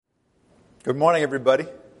Good morning, everybody.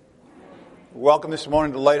 Welcome this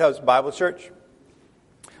morning to Lighthouse Bible Church.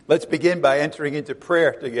 Let's begin by entering into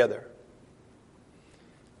prayer together.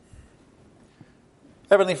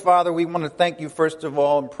 Heavenly Father, we want to thank you first of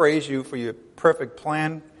all and praise you for your perfect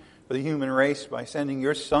plan for the human race by sending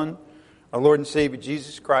your Son, our Lord and Savior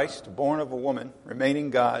Jesus Christ, born of a woman, remaining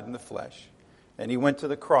God in the flesh. And he went to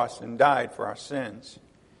the cross and died for our sins.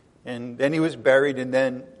 And then he was buried, and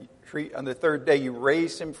then on the third day you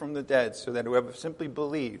raised him from the dead so that whoever simply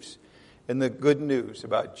believes in the good news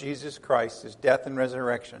about Jesus Christ, his death and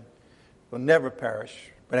resurrection, will never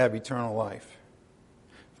perish but have eternal life.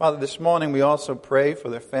 Father, this morning we also pray for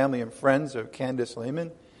the family and friends of Candace Lehman.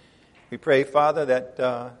 We pray, Father, that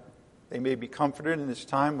they may be comforted in this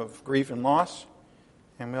time of grief and loss.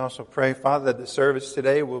 And we also pray, Father, that the service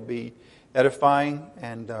today will be edifying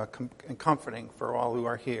and comforting for all who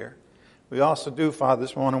are here. We also do, Father,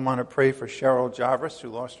 this morning want to pray for Cheryl Jarvis, who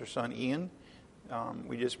lost her son Ian.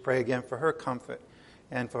 We just pray again for her comfort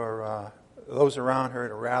and for those around her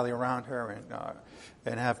to rally around her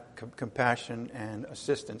and have compassion and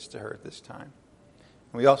assistance to her at this time.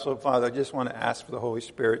 And we also, Father, just want to ask for the Holy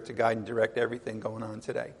Spirit to guide and direct everything going on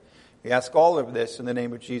today. We ask all of this in the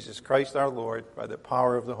name of Jesus Christ our Lord, by the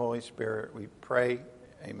power of the Holy Spirit. We pray,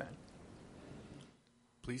 amen.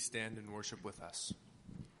 Please stand and worship with us.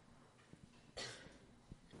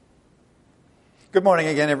 Good morning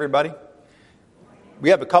again, everybody. We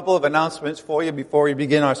have a couple of announcements for you before we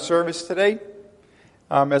begin our service today.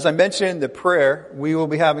 As I mentioned in the prayer, we will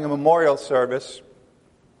be having a memorial service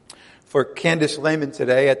for Candace Lehman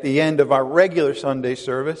today at the end of our regular Sunday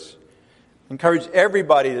service. I encourage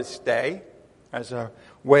everybody to stay as a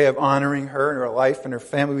way of honoring her and her life and her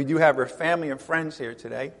family. We do have her family and friends here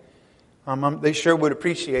today. They sure would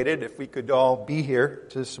appreciate it if we could all be here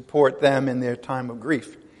to support them in their time of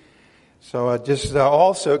grief. So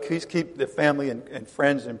also, please keep the family and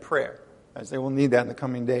friends in prayer, as they will need that in the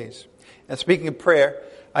coming days. And speaking of prayer,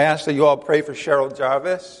 I ask that you all pray for Cheryl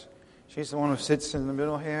Jarvis. She's the one who sits in the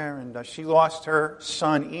middle here, and she lost her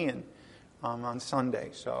son Ian on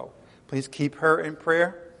Sunday. So please keep her in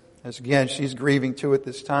prayer, as again, she's grieving too at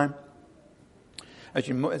this time. As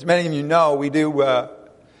many of you know, we do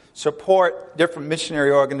support different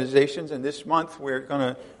missionary organizations, and this month we're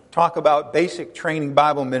going to talk about Basic Training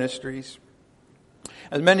Bible Ministries.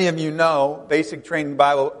 As many of you know, Basic Training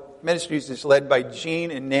Bible Ministries is led by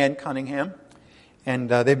Gene and Nan Cunningham, and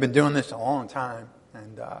they've been doing this a long time.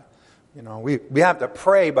 And we have to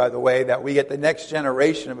pray, by the way, that we get the next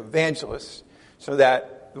generation of evangelists so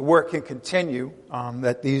that the work can continue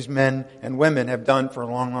that these men and women have done for a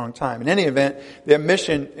long, long time. In any event, their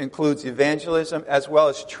mission includes evangelism as well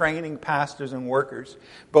as training pastors and workers,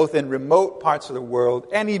 both in remote parts of the world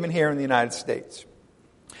and even here in the United States.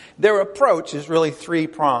 Their approach is really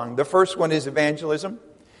three-pronged. The first one is evangelism.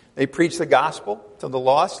 They preach the gospel to the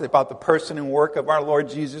lost about the person and work of our Lord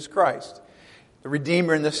Jesus Christ, the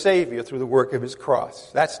Redeemer and the Savior through the work of his cross.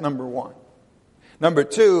 That's number one. Number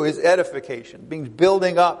two is edification,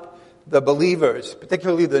 building up the believers,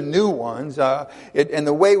 particularly the new ones. And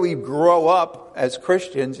the way we grow up as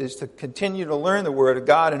Christians is to continue to learn the Word of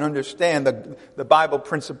God and understand the Bible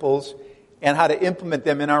principles and how to implement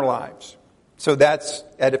them in our lives. So that's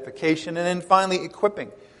edification. And then finally,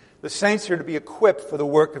 equipping. The saints are to be equipped for the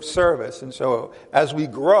work of service. And so as we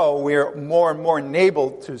grow, we are more and more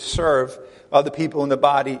enabled to serve other people in the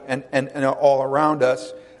body and all around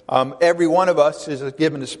us. Every one of us is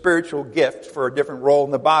given a spiritual gift for a different role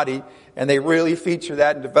in the body, and they really feature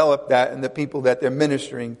that and develop that in the people that they're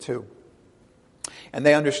ministering to. And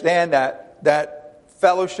they understand that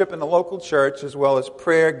fellowship in the local church, as well as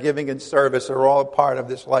prayer, giving, and service, are all a part of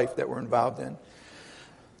this life that we're involved in.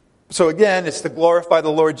 So again, it's to glorify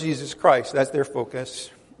the Lord Jesus Christ. That's their focus,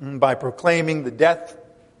 by proclaiming the death,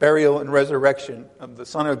 burial, and resurrection of the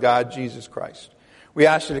Son of God, Jesus Christ. We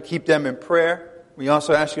ask you to keep them in prayer. We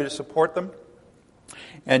also ask you to support them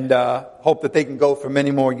and hope that they can go for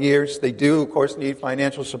many more years. They do, of course, need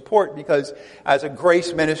financial support because as a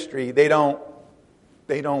grace ministry, they don't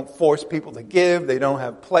force people to give. They don't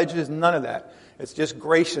have pledges, none of that. It's just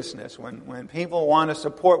graciousness. When people want to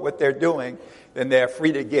support what they're doing, then they're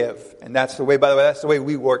free to give. And that's the way, by the way, that's the way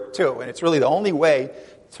we work too. And it's really the only way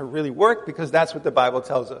to really work because that's what the Bible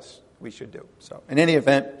tells us we should do. So in any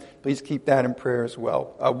event, please keep that in prayer as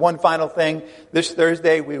well. One final thing. This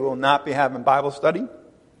Thursday, we will not be having Bible study.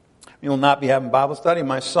 We will not be having Bible study.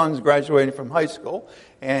 My son's graduating from high school,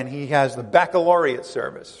 and he has the baccalaureate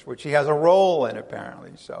service, which he has a role in,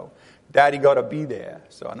 apparently. So Daddy got to be there,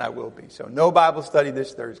 and I will be. So no Bible study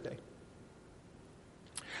this Thursday.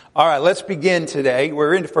 All right, let's begin today.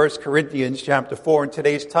 We're in 1 Corinthians chapter 4, and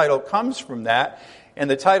today's title comes from that. And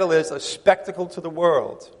the title is A Spectacle to the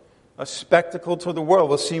World. A spectacle to the world.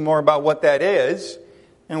 We'll see more about what that is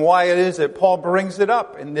and why it is that Paul brings it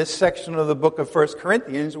up in this section of the book of 1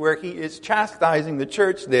 Corinthians, where he is chastising the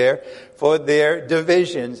church there for their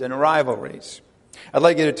divisions and rivalries. I'd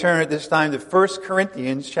like you to turn at this time to 1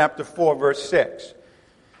 Corinthians chapter 4, verse 6.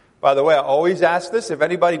 By the way, I always ask this. If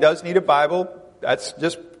anybody does need a Bible, that's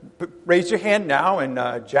just raise your hand now,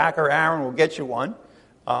 and Jack or Aaron will get you one.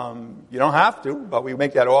 You don't have to, but we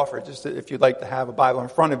make that offer just if you'd like to have a Bible in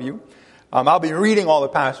front of you. I'll be reading all the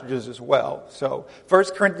passages as well. So, 1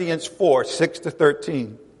 Corinthians 4, 6 to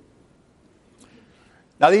 13.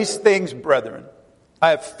 Now these things, brethren,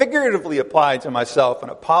 I have figuratively applied to myself and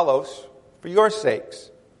Apollos for your sakes,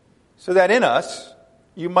 so that in us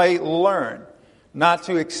you might learn not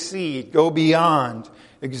to exceed, go beyond,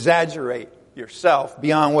 exaggerate yourself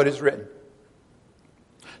beyond what is written.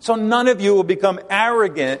 So none of you will become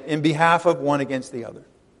arrogant in behalf of one against the other.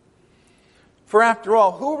 For after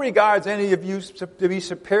all, who regards any of you to be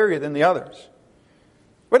superior than the others?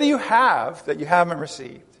 What do you have that you haven't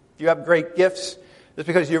received? If you have great gifts, it's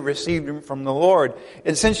because you've received them from the Lord.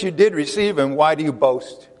 And since you did receive them, why do you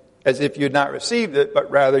boast? As if you had not received it,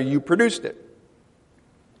 but rather you produced it.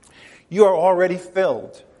 You are already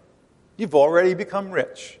filled. You've already become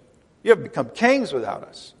rich. You have become kings without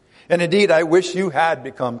us. And indeed, I wish you had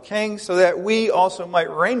become kings so that we also might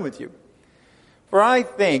reign with you. For I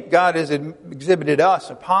think God has exhibited us,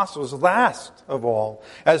 apostles, last of all,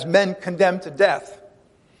 as men condemned to death,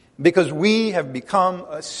 because we have become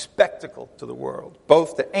a spectacle to the world,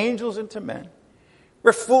 both to angels and to men.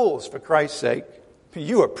 We're fools for Christ's sake.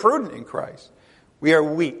 You are prudent in Christ. We are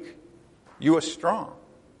weak. You are strong.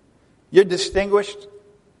 You're distinguished,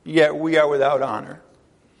 yet we are without honor.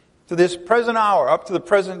 To this present hour, up to the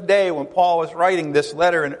present day when Paul was writing this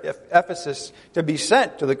letter in Ephesus to be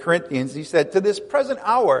sent to the Corinthians, he said, to this present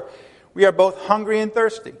hour, we are both hungry and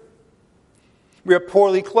thirsty. We are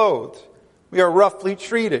poorly clothed. We are roughly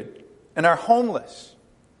treated and are homeless.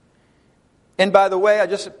 And by the way, I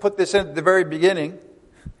just put this in at the very beginning.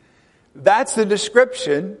 That's the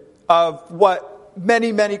description of what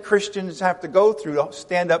many, many Christians have to go through to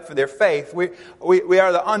stand up for their faith. We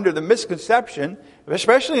are under the misconception,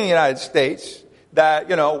 especially in the United States, that,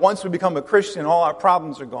 once we become a Christian, all our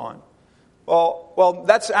problems are gone. Well,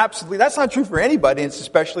 that's not true for anybody, and it's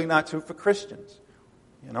especially not true for Christians.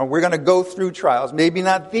 We're going to go through trials, maybe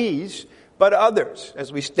not these, but others,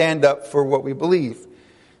 as we stand up for what we believe.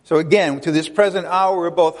 So again, to this present hour, we're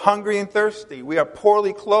both hungry and thirsty. We are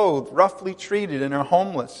poorly clothed, roughly treated, and are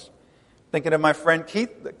homeless. Thinking of my friend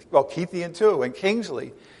Keithian too, and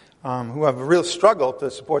Kingsley, who have a real struggle to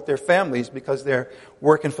support their families because they're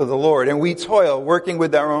working for the Lord. And we toil, working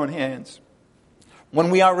with our own hands.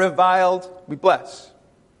 When we are reviled, we bless.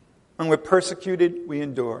 When we're persecuted, we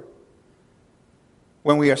endure.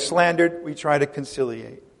 When we are slandered, we try to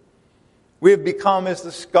conciliate. We have become as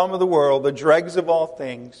the scum of the world, the dregs of all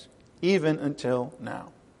things, even until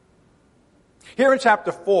now. Here in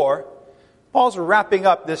chapter 4, Paul's wrapping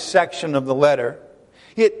up this section of the letter.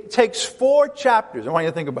 It takes 4 chapters. I want you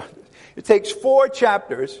to think about this. It takes 4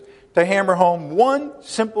 chapters to hammer home one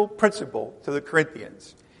simple principle to the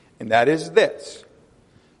Corinthians. And that is this.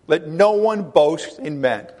 Let no one boast in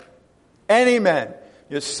men. Any men.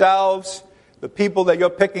 Yourselves, the people that you're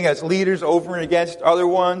picking as leaders over and against other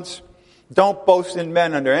ones. Don't boast in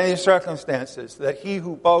men under any circumstances. That he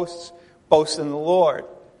who boasts, boasts in the Lord.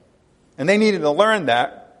 And they needed to learn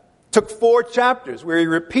that. Took 4 chapters where he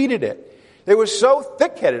repeated it. They were so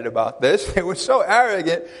thick-headed about this, they were so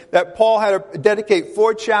arrogant, that Paul had to dedicate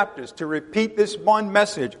 4 chapters to repeat this one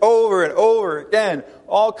message over and over again,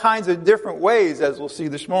 all kinds of different ways, as we'll see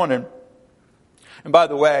this morning. And by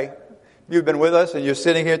the way, you've been with us and you're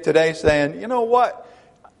sitting here today saying, you know what?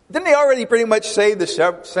 Didn't they already pretty much say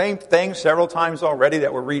the same thing several times already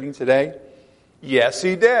that we're reading today? Yes,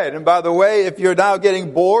 he did. And by the way, if you're now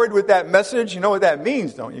getting bored with that message, you know what that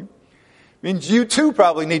means, don't you? It means you too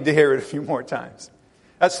probably need to hear it a few more times.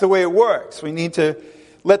 That's the way it works. We need to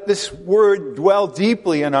let this word dwell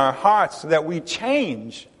deeply in our hearts so that we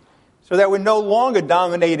change, so that we're no longer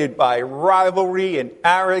dominated by rivalry and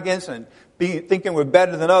arrogance and thinking we're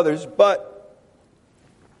better than others, but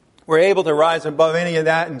we're able to rise above any of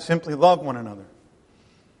that and simply love one another.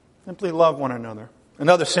 Simply love one another.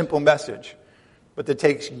 Another simple message, but that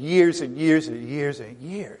takes years and years and years and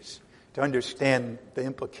years to understand the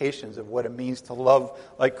implications of what it means to love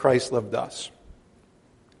like Christ loved us.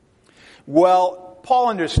 Well, Paul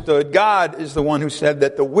understood God is the one who said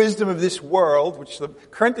that the wisdom of this world, which the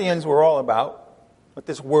Corinthians were all about, what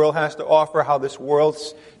this world has to offer, how this world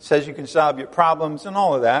says you can solve your problems and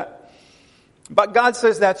all of that. But God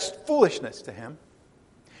says that's foolishness to him.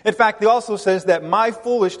 In fact, he also says that my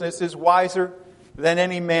foolishness is wiser than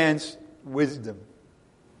any man's wisdom.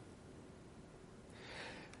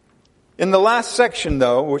 In the last section,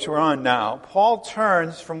 though, which we're on now, Paul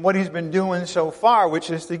turns from what he's been doing so far, which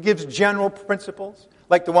is he gives general principles,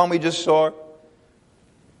 like the one we just saw.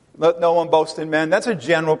 Let no one boast in men. That's a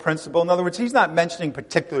general principle. In other words, he's not mentioning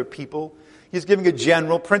particular people. He's giving a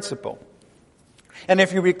general principle. And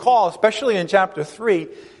if you recall, especially in chapter 3,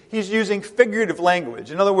 he's using figurative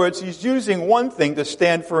language. In other words, he's using one thing to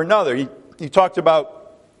stand for another. He talked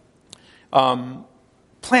about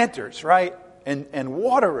planters, right? And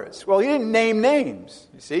waterers. Well, he didn't name names,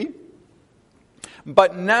 you see.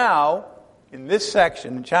 But now, in this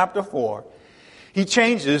section, in chapter 4, he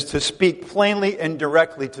changes to speak plainly and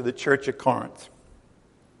directly to the church at Corinth.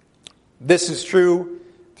 This is true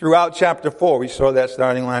throughout chapter 4. We saw that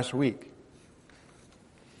starting last week.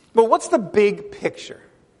 But what's the big picture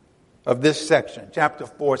of this section, chapter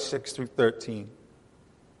 4, 6 through 13?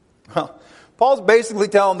 Well, Paul's basically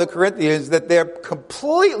telling the Corinthians that they're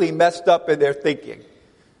completely messed up in their thinking.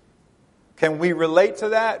 Can we relate to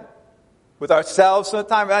that with ourselves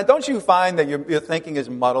sometimes? Don't you find that your thinking is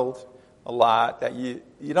muddled a lot, that you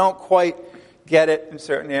don't quite get it in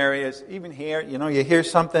certain areas? Even here, you hear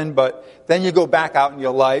something, but then you go back out in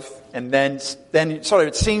your life, and then sort of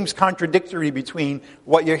it seems contradictory between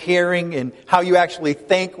what you're hearing and how you actually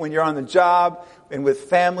think when you're on the job and with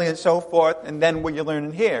family and so forth, and then what you're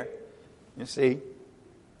learning here. You see?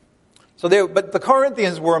 But the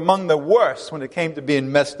Corinthians were among the worst when it came to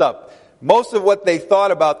being messed up. Most of what they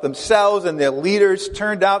thought about themselves and their leaders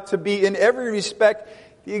turned out to be, in every respect,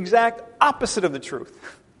 the exact opposite of the truth.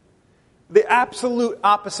 The absolute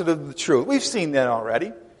opposite of the truth. We've seen that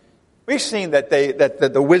already. We've seen that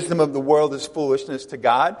the wisdom of the world is foolishness to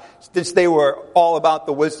God. Since they were all about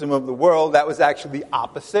the wisdom of the world, that was actually the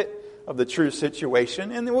opposite of the true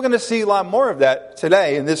situation. And we're going to see a lot more of that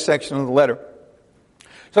today in this section of the letter.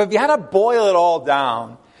 So if you had to boil it all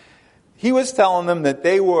down, he was telling them that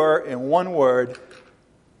they were, in one word,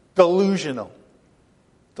 delusional.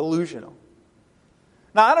 Delusional.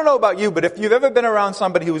 Now, I don't know about you, but if you've ever been around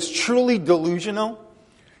somebody who is truly delusional,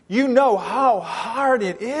 you know how hard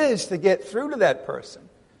it is to get through to that person.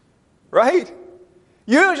 Right?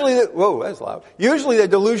 Usually they're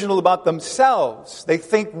delusional about themselves. They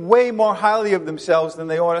think way more highly of themselves than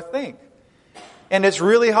they ought to think. And it's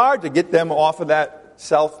really hard to get them off of that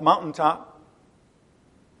self-mountaintop.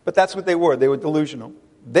 But that's what they were. They were delusional.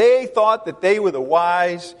 They thought that they were the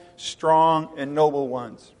wise, strong, and noble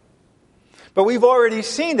ones. But we've already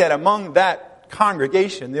seen that among that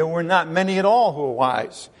congregation, there were not many at all who were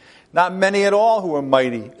wise. Not many at all who were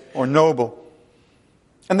mighty or noble.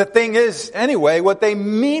 And the thing is, anyway, what they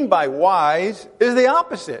mean by wise is the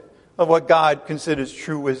opposite of what God considers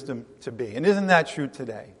true wisdom to be. And isn't that true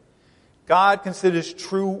today? God considers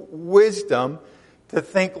true wisdom to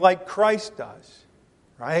think like Christ does.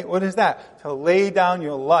 Right? What is that? To lay down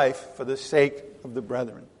your life for the sake of the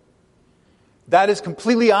brethren. That is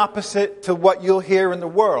completely opposite to what you'll hear in the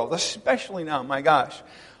world, especially now. My gosh,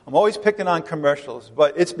 I'm always picking on commercials,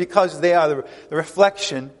 but it's because they are the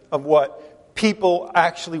reflection of what people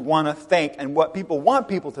actually want to think and what people want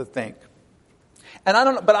people to think. And I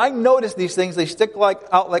don't know, but I notice these things, they stick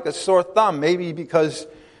out like a sore thumb, maybe because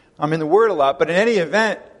I'm in the Word a lot, but in any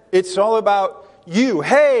event, it's all about you.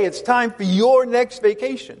 Hey, it's time for your next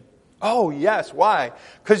vacation. Oh, yes. Why?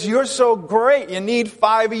 Because you're so great. You need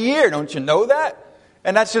 5 a year. Don't you know that?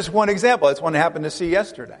 And that's just one example. That's one I happened to see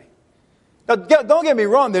yesterday. Now, don't get me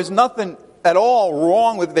wrong. There's nothing at all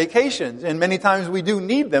wrong with vacations. And many times we do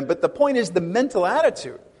need them. But the point is the mental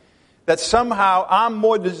attitude. That somehow I'm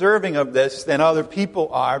more deserving of this than other people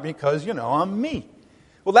are because, I'm me.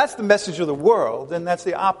 Well, that's the message of the world. And that's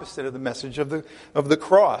the opposite of the message of the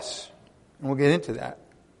cross. And we'll get into that.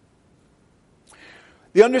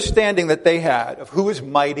 The understanding that they had of who is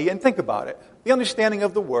mighty, and think about it, the understanding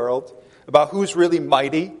of the world about who's really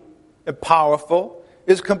mighty and powerful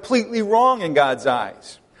is completely wrong in God's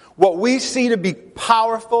eyes. What we see to be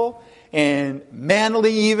powerful and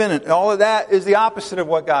manly even and all of that is the opposite of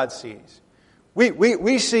what God sees.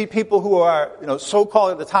 We see people who are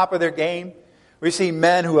so-called at the top of their game. We see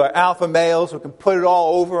men who are alpha males who can put it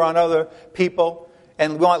all over on other people.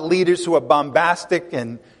 And we want leaders who are bombastic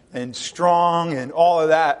and strong and all of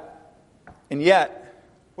that. And yet,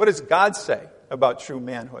 what does God say about true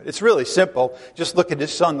manhood? It's really simple. Just look at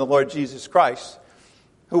His Son, the Lord Jesus Christ,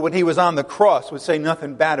 who when He was on the cross would say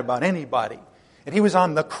nothing bad about anybody. And he was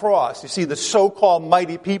on the cross. You see, the so-called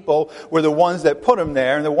mighty people were the ones that put him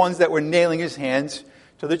there and the ones that were nailing his hands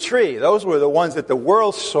to the tree. Those were the ones that the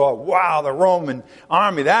world saw. Wow, the Roman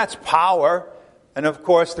army, that's power. And of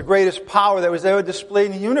course, the greatest power that was ever displayed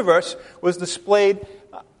in the universe was displayed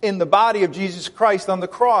in the body of Jesus Christ on the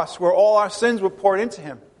cross, where all our sins were poured into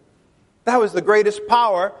him. That was the greatest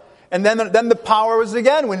power. And then the power was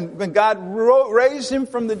again when God raised him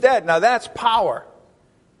from the dead. Now that's power.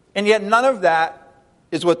 And yet none of that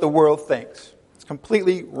is what the world thinks. It's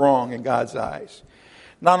completely wrong in God's eyes.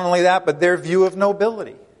 Not only that, but their view of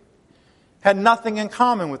nobility had nothing in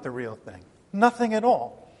common with the real thing. Nothing at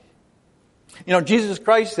all. You know, Jesus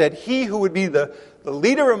Christ said, he who would be the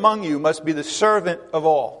leader among you must be the servant of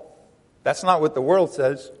all. That's not what the world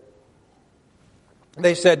says.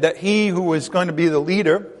 They said that he who was going to be the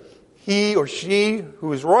leader, he or she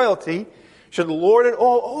who is royalty, should lord it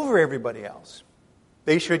all over everybody else.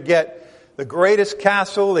 They should get the greatest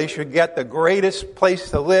castle. They should get the greatest place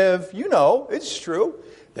to live. You know, it's true.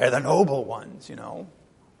 They're the noble ones, you know.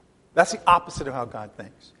 That's the opposite of how God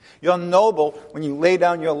thinks. You're noble when you lay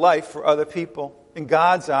down your life for other people. In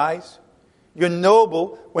God's eyes, you're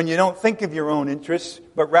noble when you don't think of your own interests,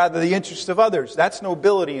 but rather the interests of others. That's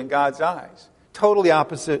nobility in God's eyes. Totally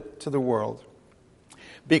opposite to the world.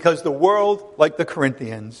 Because the world, like the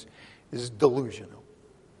Corinthians, is delusional.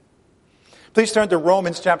 Please turn to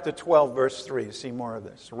Romans chapter 12, verse 3 to see more of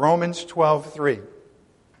this. Romans 12, 3.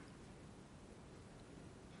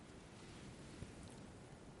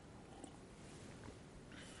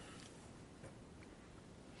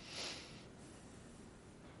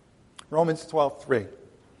 Romans 12:3.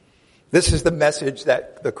 This is the message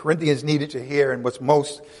that the Corinthians needed to hear and what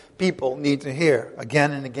most people need to hear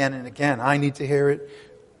again and again and again. I need to hear it.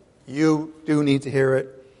 You do need to hear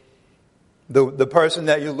it. The person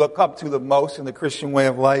that you look up to the most in the Christian way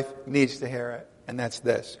of life needs to hear it. And that's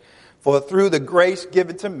this. For through the grace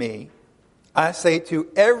given to me, I say to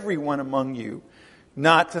everyone among you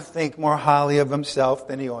not to think more highly of himself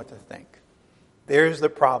than he ought to think. There's the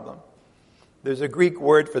problem. There's a Greek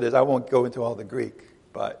word for this. I won't go into all the Greek.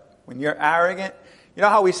 But when you're arrogant, you know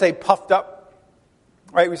how we say puffed up?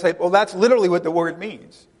 Right? We say, well, that's literally what the word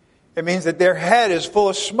means. It means that their head is full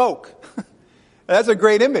of smoke. That's a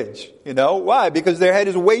great image. You know, why? Because their head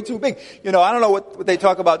is way too big. You know, I don't know what they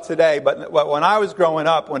talk about today, but when I was growing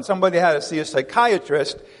up, when somebody had to see a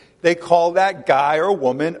psychiatrist, they called that guy or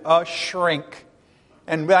woman a shrink.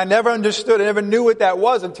 And I never understood, I never knew what that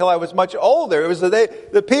was until I was much older. It was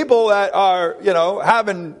the people that are, you know,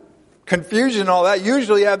 having confusion and all that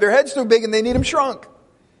usually have their heads too big and they need them shrunk.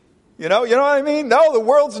 You know what I mean? No, the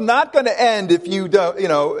world's not going to end if you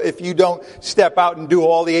don't step out and do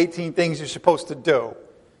all the 18 things you're supposed to do.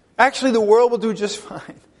 Actually, the world will do just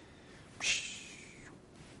fine.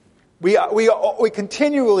 We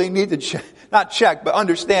continually need to not check, but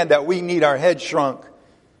understand that we need our head shrunk.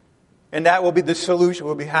 And that will be the solution.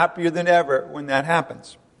 We'll be happier than ever when that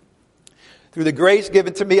happens. Through the grace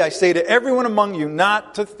given to me, I say to everyone among you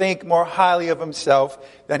not to think more highly of himself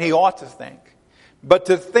than he ought to think, but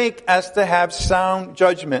to think as to have sound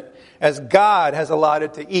judgment, as God has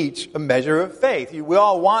allotted to each a measure of faith. We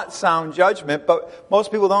all want sound judgment, but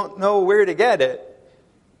most people don't know where to get it.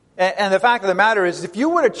 And the fact of the matter is, if you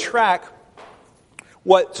were to track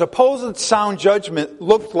what supposed sound judgment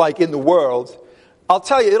looked like in the world, I'll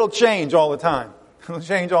tell you, it'll change all the time. It'll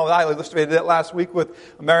change all the time. I illustrated that last week with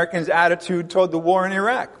Americans' attitude toward the war in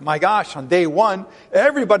Iraq. My gosh, on day one,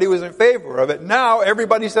 everybody was in favor of it. Now,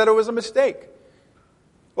 everybody said it was a mistake.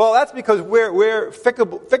 Well, that's because we're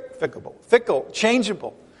fickle,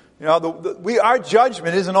 changeable. You know, our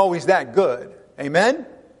judgment isn't always that good. Amen?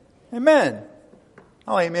 Amen.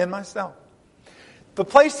 I'll amen myself. The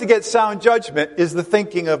place to get sound judgment is the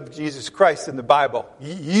thinking of Jesus Christ in the Bible.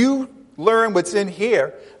 You learn what's in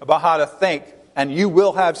here about how to think, and you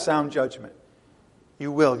will have sound judgment.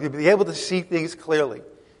 You will. You'll be able to see things clearly.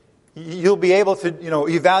 You'll be able to,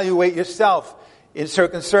 evaluate yourself in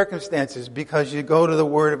certain circumstances because you go to the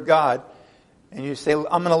Word of God and you say, I'm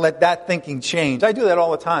going to let that thinking change. I do that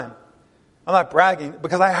all the time. I'm not bragging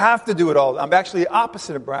because I have to do it all. I'm actually the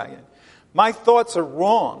opposite of bragging. My thoughts are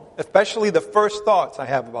wrong, especially the first thoughts I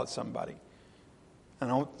have about somebody.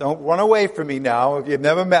 And don't run away from me now if you've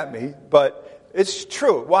never met me, but it's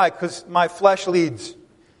true. Why? Because my flesh leads.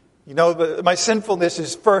 My sinfulness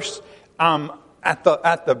is first at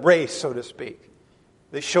the race, so to speak.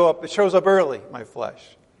 It shows up early, my flesh.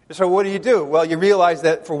 And so what do? Well, you realize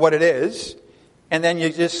that for what it is, and then you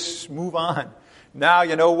just move on. Now,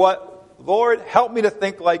 you know what? Lord, help me to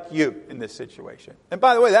think like you in this situation. And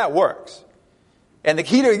by the way, that works. And the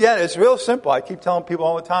key to, again, it's real simple. I keep telling people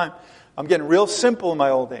all the time, I'm getting real simple in my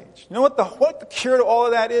old age. You know what the cure to all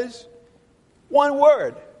of that is? One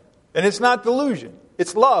word. And it's not delusion.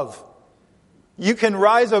 It's love. You can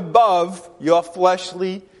rise above your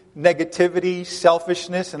fleshly negativity,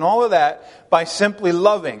 selfishness, and all of that by simply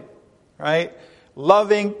loving, right?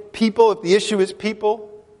 Loving people if the issue is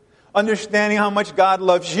people. Understanding how much God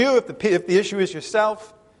loves you if the issue is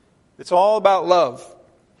yourself. It's all about love.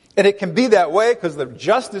 And it can be that way because the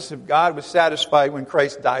justice of God was satisfied when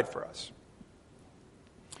Christ died for us.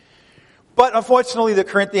 But unfortunately, the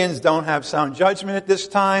Corinthians don't have sound judgment at this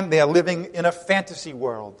time. They are living in a fantasy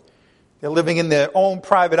world. They're living in their own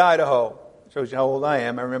private Idaho. Shows you how old I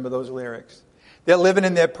am. I remember those lyrics. They're living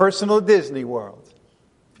in their personal Disney world.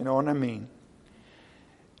 If you know what I mean.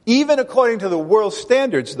 Even according to the world's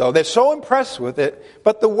standards, though, they're so impressed with it,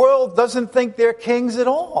 but the world doesn't think they're kings at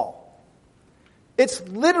all. It's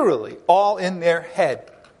literally all in their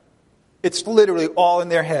head. It's literally all in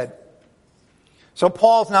their head. So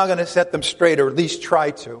Paul's now going to set them straight, or at least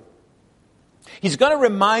try to. He's going to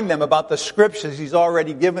remind them about the scriptures he's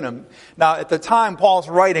already given them. Now, at the time Paul's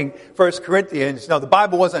writing 1 Corinthians, the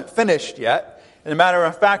Bible wasn't finished yet. As a matter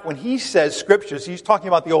of fact, when he says scriptures, he's talking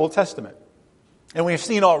about the Old Testament. And we've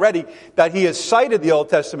seen already that he has cited the Old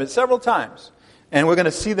Testament several times. And we're going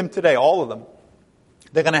to see them today, all of them.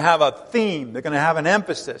 They're going to have a theme. They're going to have an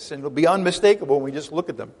emphasis. And it'll be unmistakable when we just look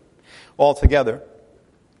at them all together.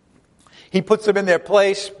 He puts them in their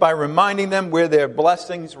place by reminding them where their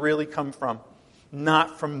blessings really come from.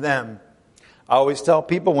 Not from them. I always tell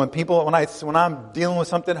people when I'm dealing with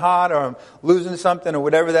something hard or I'm losing something or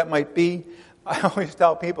whatever that might be, I always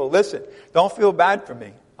tell people, listen, don't feel bad for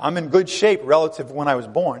me. I'm in good shape relative to when I was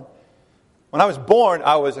born. When I was born,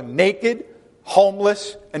 I was naked,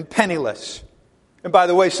 homeless, and penniless. And by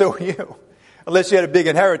the way, so were you. Unless you had a big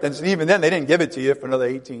inheritance. And even then, they didn't give it to you for another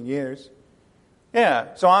 18 years.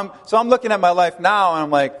 Yeah. So I'm looking at my life now, and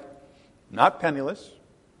I'm like, not penniless,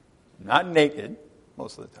 not naked,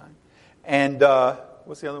 most of the time. And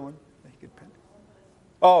what's the other one? Naked, penniless.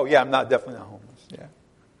 Oh, yeah, I'm definitely not homeless. Yeah.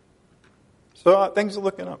 So things are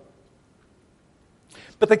looking up.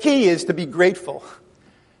 But the key is to be grateful.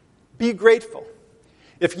 Be grateful.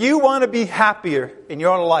 If you want to be happier in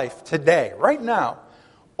your life today, right now,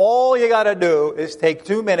 all you got to do is take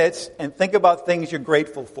 2 minutes and think about things you're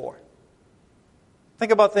grateful for.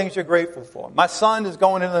 Think about things you're grateful for. My son is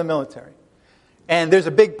going into the military. And there's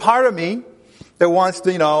a big part of me that wants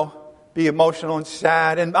to, be emotional and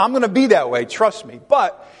sad. And I'm going to be that way, trust me.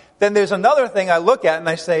 But then there's another thing I look at and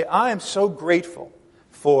I say, I am so grateful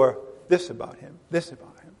for this about him, this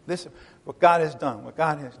about him, this, what God has done, what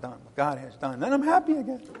God has done, what God has done. Then I'm happy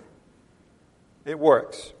again. It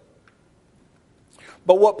works.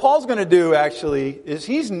 But what Paul's going to do actually is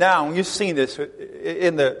and you've seen this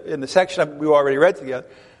in the section we already read together,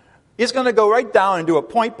 he's going to go right down and do a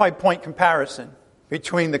point-by-point comparison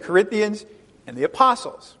between the Corinthians and the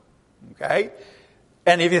apostles. Okay?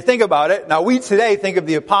 And if you think about it, now we today think of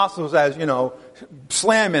the apostles as,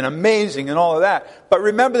 slamming, amazing, and all of that. But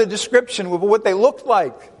remember the description of what they looked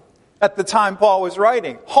like at the time Paul was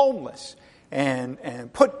writing. Homeless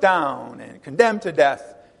and put down and condemned to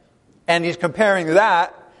death. And he's comparing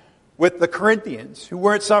that with the Corinthians who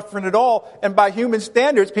weren't suffering at all. And by human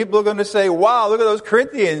standards, people are going to say, wow, look at those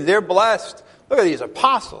Corinthians. They're blessed. Look at these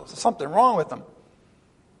apostles. There's something wrong with them.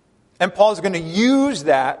 And Paul's going to use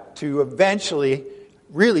that to eventually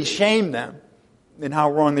really shame them in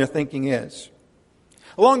how wrong their thinking is.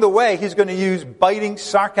 Along the way, he's going to use biting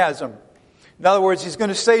sarcasm. In other words, he's going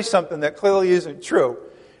to say something that clearly isn't true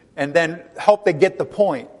and then hope they get the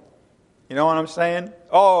point. You know what I'm saying?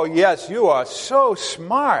 Oh, yes, you are so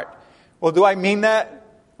smart. Well, do I mean that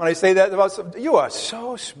when I say that about something? You are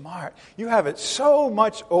so smart. You have it so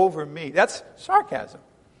much over me. That's sarcasm.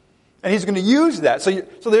 And he's going to use that. So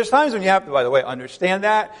there's times when you have to, by the way, understand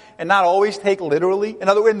that and not always take literally. In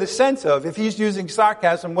other words, in the sense of, if he's using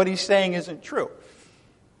sarcasm, what he's saying isn't true.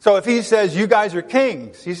 So if he says, you guys are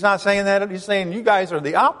kings, he's not saying that. He's saying, you guys are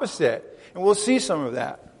the opposite. And we'll see some of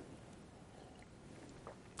that.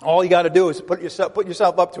 All you got to do is put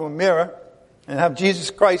yourself up to a mirror and have Jesus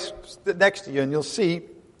Christ sit next to you, and you'll see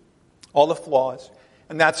all the flaws.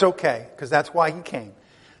 And that's okay, because that's why he came.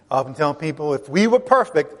 I've been telling people, if we were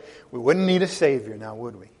perfect, we wouldn't need a Savior now,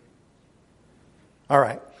 would we? All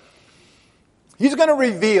right. He's going to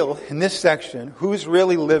reveal in this section who's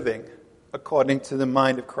really living according to the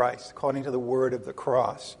mind of Christ, according to the word of the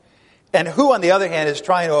cross. And who, on the other hand, is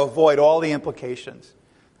trying to avoid all the implications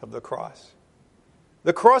of the cross.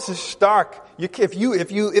 The cross is stark. If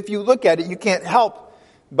you look at it, you can't help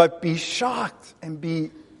but be shocked and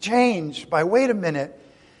be changed by, wait a minute,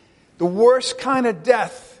 the worst kind of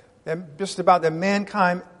death that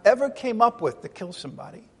mankind ever came up with to kill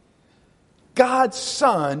somebody. God's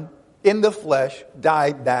Son in the flesh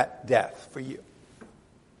died that death for you.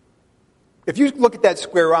 If you look at that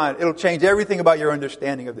square on, it'll change everything about your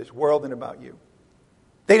understanding of this world and about you.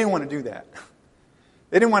 They didn't want to do that.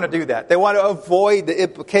 They didn't want to do that. They want to avoid the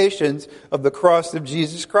implications of the cross of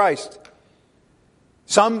Jesus Christ.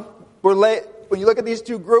 Some were when you look at these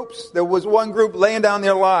two groups, there was one group laying down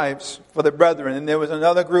their lives for the brethren, and there was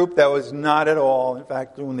another group that was not at all, in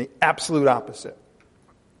fact, doing the absolute opposite.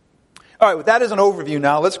 All right, with that as an overview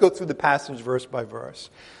now, let's go through the passage verse by verse.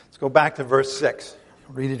 Let's go back to verse 6.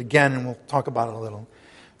 I'll read it again and we'll talk about it a little.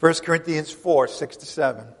 1 Corinthians 4,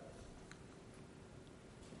 6-7.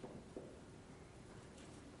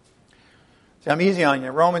 See, I'm easy on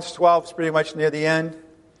you. Romans 12 is pretty much near the end.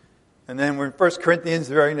 And then we're in 1 Corinthians,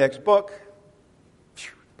 the very next book.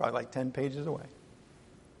 Probably like 10 pages away.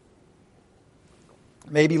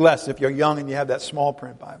 Maybe less if you're young and you have that small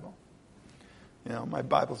print Bible. You know, my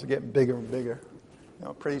Bibles are getting bigger and bigger. You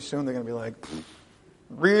know, pretty soon they're going to be like,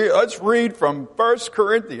 let's read from 1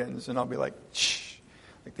 Corinthians. And I'll be like, shh,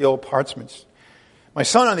 like the old parchments. My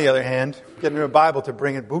son, on the other hand, getting a Bible to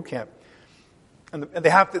bring in boot camp. And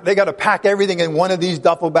they got to pack everything in one of these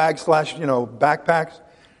duffel bags / backpacks.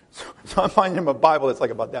 So I'm finding him a Bible that's like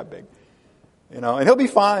about that big. You know, and he'll be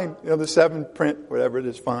fine. You know, the 7 print, whatever it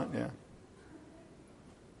is, font, yeah.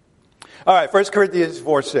 All right, 1 Corinthians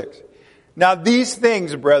 4:6. Now these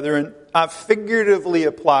things, brethren, are figuratively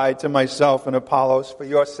applied to myself and Apollos for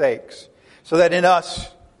your sakes, so that in us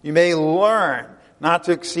you may learn not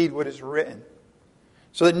to exceed what is written,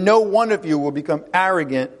 so that no one of you will become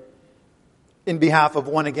arrogant in behalf of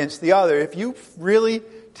one against the other. If you really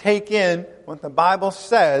take in what the Bible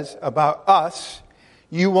says about us,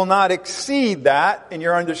 you will not exceed that in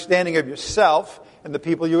your understanding of yourself and the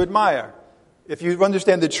people you admire. If you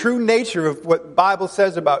understand the true nature of what the Bible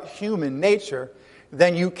says about human nature,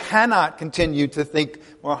 then you cannot continue to think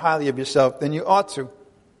more highly of yourself than you ought to.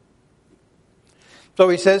 So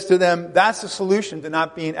he says to them, that's the solution to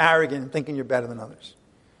not being arrogant and thinking you're better than others.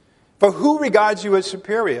 For who regards you as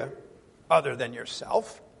superior other than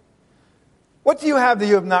yourself? What do you have that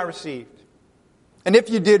you have not received? And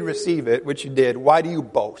if you did receive it, which you did, why do you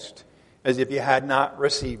boast as if you had not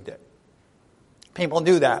received it? People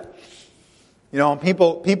do that. You know,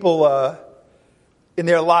 people in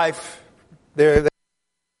their life, they're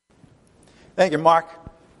Thank you, Mark.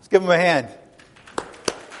 Let's give them a hand.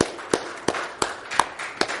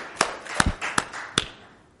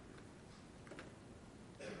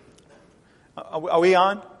 Are we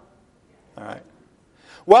on? All right.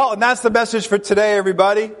 Well, and that's the message for today,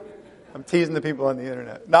 everybody. I'm teasing the people on the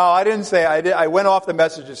internet. No, I didn't say I did. I went off the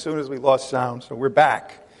message as soon as we lost sound, so we're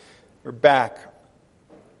back. We're back.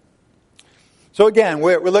 So again,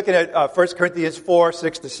 we're looking at 1 Corinthians 4,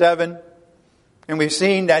 6-7. And we've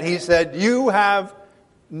seen that he said, you have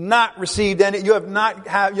not received any, you don't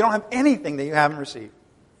have anything that you haven't received.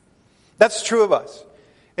 That's true of us.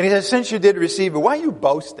 And he says, since you did receive it, why are you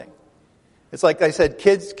boasting? It's like I said,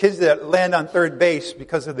 kids that land on third base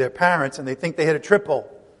because of their parents and they think they hit a triple.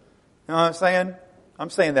 You know what I'm saying? I'm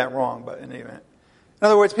saying that wrong, but in any event. In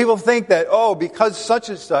other words, people think that, because such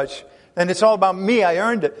and such, then it's all about me, I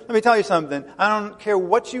earned it. Let me tell you something. I don't care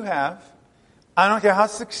what you have. I don't care how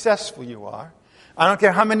successful you are. I don't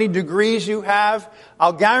care how many degrees you have.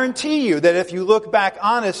 I'll guarantee you that if you look back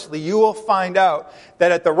honestly, you will find out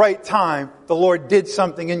that at the right time, the Lord did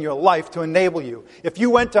something in your life to enable you. If you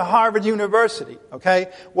went to Harvard University,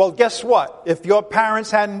 okay, well, guess what? If your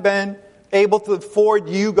parents hadn't been able to afford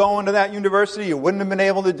you going to that university, you wouldn't have been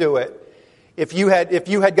able to do it. If you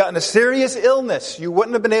had gotten a serious illness, you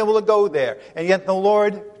wouldn't have been able to go there. And yet the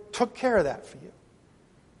Lord took care of that for you.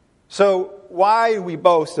 So why do we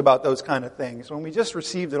boast about those kind of things when we just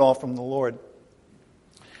received it all from the Lord?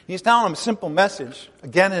 He's telling them a simple message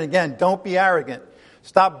again and again. Don't be arrogant.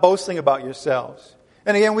 Stop boasting about yourselves.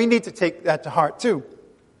 And again, we need to take that to heart too.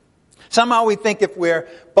 Somehow we think if we're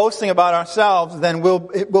boasting about ourselves, then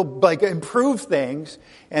it will improve things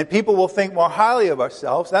and people will think more highly of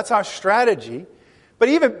ourselves. That's our strategy.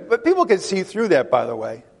 But people can see through that, by the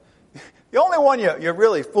way. The only one you're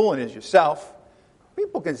really fooling is yourself.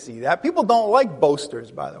 People can see that. People don't like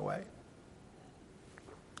boasters, by the way.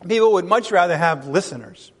 People would much rather have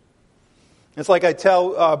listeners. It's like I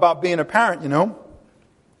tell about being a parent, you know.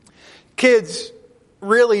 Kids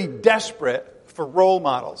really desperate for role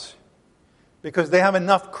models because they have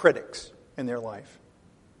enough critics in their life.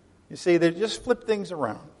 You see, they just flip things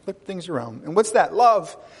around. And what's that?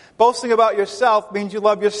 Love. Boasting about yourself means you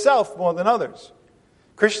love yourself more than others.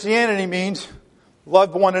 Christianity means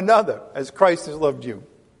love one another as Christ has loved you.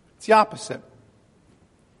 It's the opposite.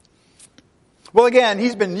 Well, again,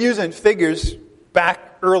 he's been using figures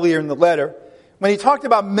back earlier in the letter. When he talked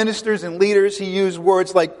about ministers and leaders, he used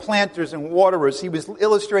words like planters and waterers. He was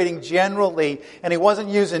illustrating generally, and he wasn't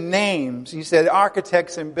using names. He said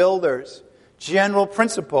architects and builders, general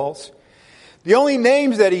principles. The only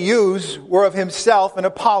names that he used were of himself and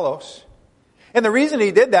Apollos. And the reason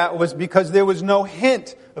he did that was because there was no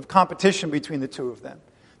hint of competition between the two of them.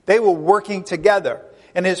 They were working together.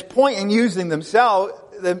 And his point in using themselves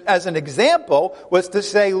as an example was to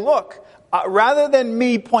say, look, rather than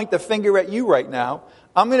me point the finger at you right now,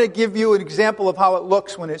 I'm going to give you an example of how it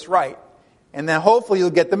looks when it's right. And then hopefully you'll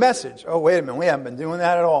get the message. Oh, wait a minute, we haven't been doing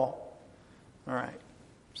that at all. All right.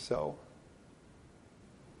 So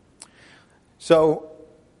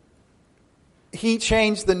he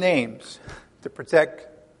changed the names to protect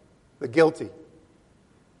the guilty,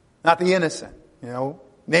 not the innocent.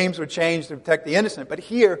 Names were changed to protect the innocent. But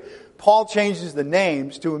here, Paul changes the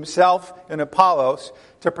names to himself and Apollos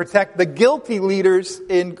to protect the guilty leaders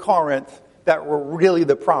in Corinth that were really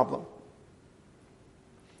the problem.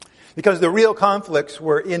 Because the real conflicts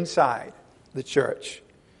were inside the church.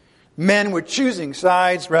 Men were choosing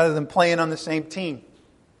sides rather than playing on the same team.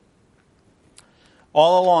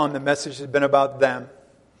 All along, the message has been about them.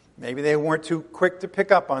 Maybe they weren't too quick to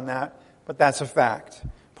pick up on that, but that's a fact.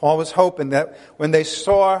 Paul was hoping that when they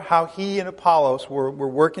saw how he and Apollos were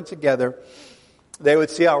working together, they would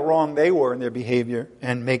see how wrong they were in their behavior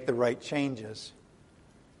and make the right changes.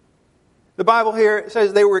 The Bible here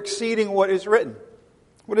says they were exceeding what is written.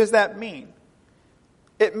 What does that mean?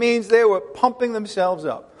 It means they were pumping themselves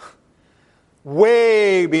up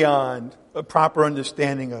way beyond a proper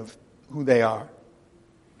understanding of who they are.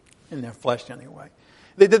 In their flesh anyway.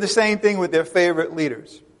 They did the same thing with their favorite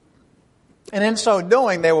leaders. And in so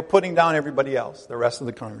doing, they were putting down everybody else, the rest of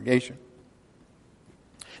the congregation.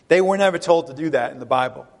 They were never told to do that in the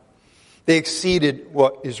Bible. They exceeded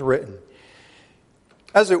what is written.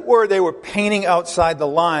 As it were, they were painting outside the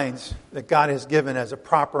lines that God has given as a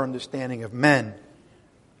proper understanding of men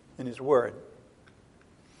in His Word.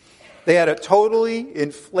 They had a totally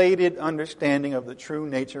inflated understanding of the true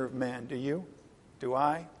nature of man. Do you? Do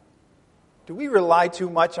I? Do we rely too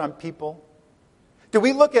much on people? Do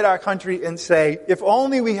we look at our country and say, if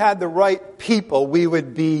only we had the right people, we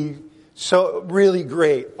would be so really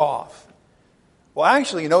great off? Well,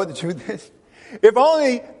 actually, you know what the truth is? If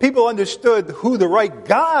only people understood who the right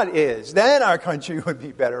God is, then our country would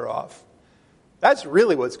be better off. That's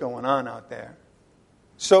really what's going on out there.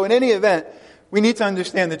 So in any event, we need to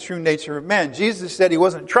understand the true nature of men. Jesus said He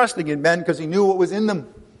wasn't trusting in men because He knew what was in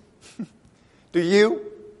them. Do you?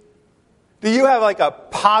 Do you have like a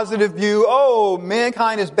positive view? Oh,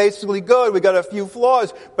 mankind is basically good. We got a few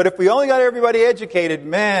flaws. But if we only got everybody educated,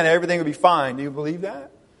 man, everything would be fine. Do you believe that?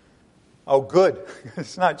 Oh, good.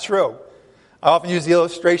 It's not true. I often use the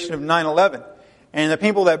illustration of 9/11. And the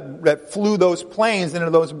people that flew those planes into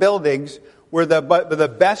those buildings were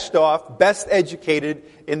the best off, best educated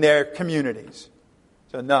in their communities.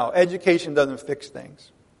 So no, education doesn't fix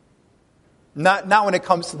things. Not when it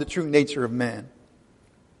comes to the true nature of man.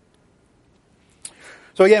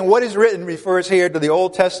 So again, what is written refers here to the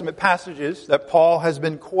Old Testament passages that Paul has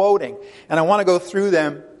been quoting. And I want to go through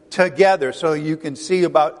them together so you can see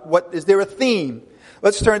about is there a theme.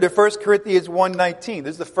 Let's turn to 1 Corinthians 1:19.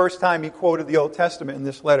 This is the first time he quoted the Old Testament in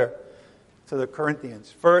this letter to the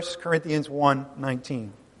Corinthians. 1 Corinthians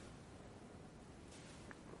 1:19.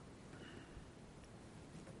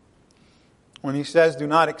 When he says, do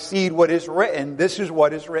not exceed what is written, this is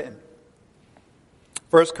what is written.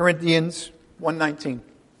 1 Corinthians 1:19.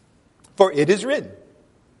 For it is written.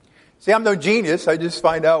 See, I'm no genius. I just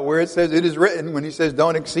find out where it says it is written. When he says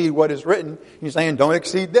don't exceed what is written, he's saying don't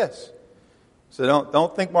exceed this. So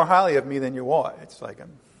don't think more highly of me than you ought. It's like,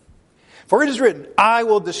 for it is written, I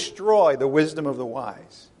will destroy the wisdom of the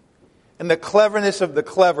wise, and the cleverness of the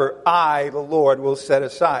clever I, the Lord, will set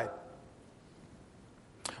aside.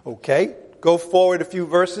 Okay, go forward a few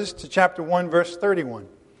verses to chapter 1, verse 31.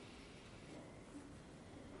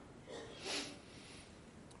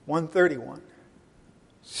 131.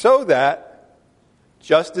 So that,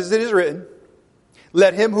 just as it is written,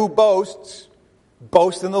 let him who boasts,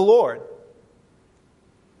 boast in the Lord.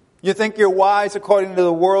 You think you're wise according to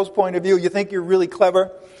the world's point of view? You think you're really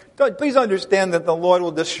clever? Please understand that the Lord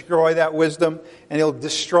will destroy that wisdom and He'll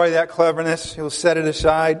destroy that cleverness. He'll set it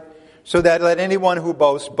aside so that let anyone who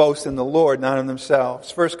boasts, boast in the Lord, not in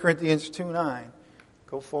themselves. 1 Corinthians 2:9.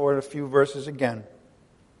 Go forward a few verses again.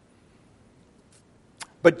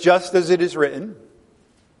 But just as it is written,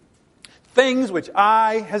 things which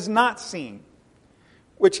eye has not seen,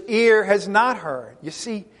 which ear has not heard. You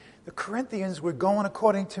see, The Corinthians were going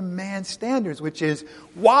according to man's standards, which is,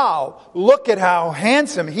 wow, look at how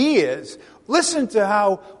handsome he is. Listen to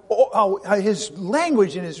how his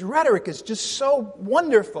language and his rhetoric is just so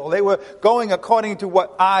wonderful. They were going according to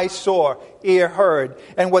what eye saw, ear heard,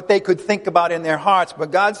 and what they could think about in their hearts.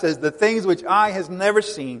 But God says, the things which eye has never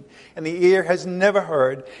seen, and the ear has never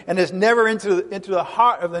heard, and has never entered into the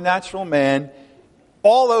heart of the natural man,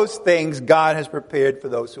 all those things God has prepared for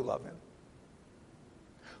those who love him.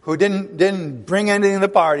 Who didn't bring anything to the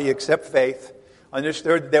party except faith,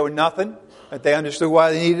 understood that they were nothing, that they understood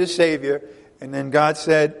why they needed a Savior, and then God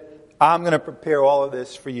said, I'm going to prepare all of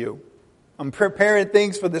this for you. I'm preparing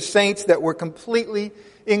things for the saints that were completely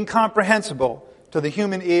incomprehensible to the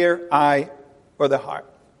human ear, eye, or the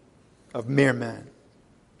heart of mere man.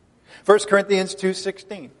 1 Corinthians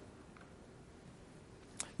 2:16.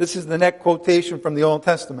 This is the next quotation from the Old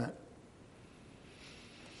Testament.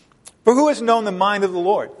 For who has known the mind of the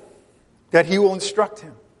Lord, that he will instruct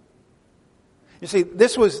him? You see,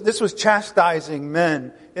 this was chastising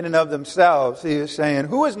men in and of themselves. He was saying,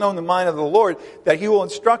 who has known the mind of the Lord, that he will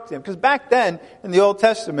instruct him? Because back then, in the Old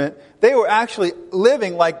Testament, they were actually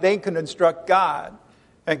living like they could instruct God.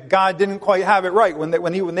 And God didn't quite have it right. When they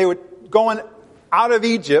were going out of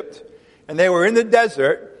Egypt, and they were in the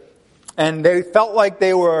desert, and they felt like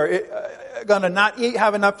they were going to not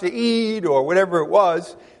have enough to eat, or whatever it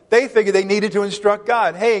was, they figured they needed to instruct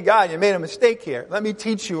God. Hey, God, you made a mistake here. Let me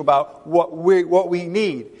teach you about what we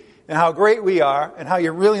need and how great we are and how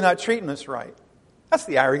you're really not treating us right. That's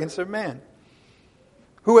the arrogance of man.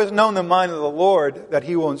 Who has known the mind of the Lord that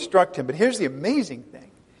he will instruct him? But here's the amazing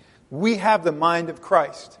thing. We have the mind of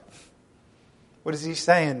Christ. What is he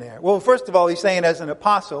saying there? Well, first of all, he's saying as an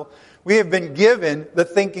apostle, we have been given the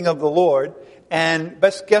thinking of the Lord. And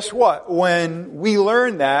guess what? When we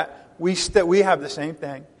learn that, we have the same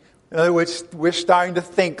thing. In other words, we're starting to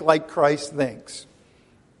think like Christ thinks.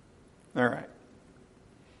 All right.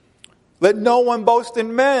 Let no one boast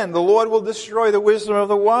in men. The Lord will destroy the wisdom of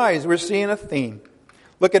the wise. We're seeing a theme.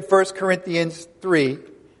 Look at 1 Corinthians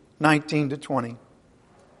 3:19-20.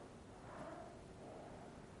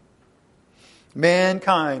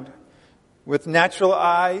 Mankind, with natural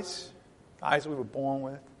eyes we were born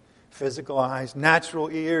with, physical eyes, natural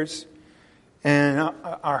ears, and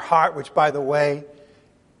our heart, which, by the way,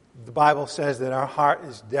 the Bible says that our heart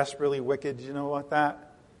is desperately wicked. Do you know about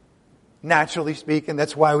that? Naturally speaking,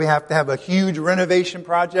 that's why we have to have a huge renovation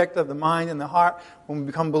project of the mind and the heart when we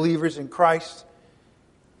become believers in Christ.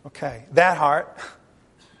 Okay, that heart.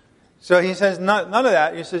 So he says none of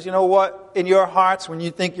that. He says, you know what? In your hearts, when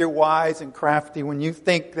you think you're wise and crafty, when you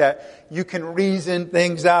think that you can reason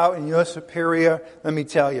things out and you're superior, let me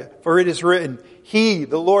tell you, for it is written, He,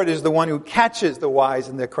 the Lord, is the one who catches the wise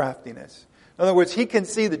in their craftiness. In other words, he can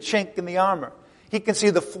see the chink in the armor. He can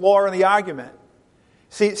see the flaw in the argument.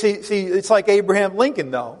 See, it's like Abraham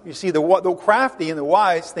Lincoln, though. You see, the crafty and the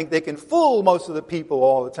wise think they can fool most of the people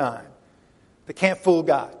all the time. They can't fool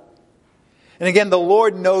God. And again, the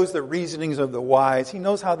Lord knows the reasonings of the wise. He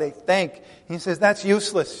knows how they think. He says, that's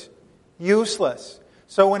useless. Useless.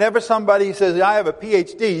 So whenever somebody says, I have a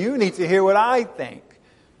PhD, you need to hear what I think.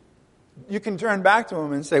 You can turn back to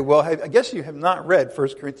him and say, well, I guess you have not read 1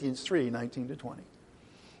 Corinthians 3:19-20.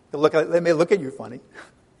 They may look at you funny.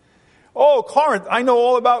 Oh, Corinth, I know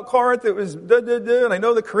all about Corinth. It was and I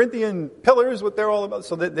know the Corinthian pillars, what they're all about.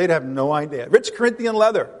 So they'd have no idea. Rich Corinthian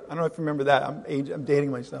leather. I don't know if you remember that. I'm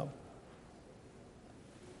dating myself.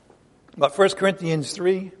 But 1 Corinthians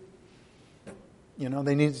 3,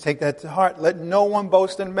 they need to take that to heart. Let no one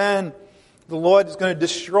boast in men. The Lord is going to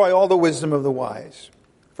destroy all the wisdom of the wise.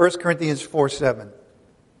 1 Corinthians 4:7.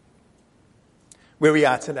 Where we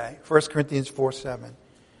are today. 1 Corinthians 4:7.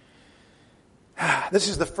 This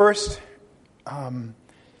is the first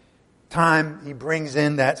time he brings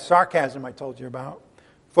in that sarcasm I told you about.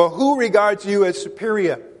 For who regards you as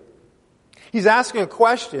superior? He's asking a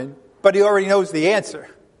question, but he already knows the answer.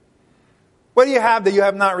 What do you have that you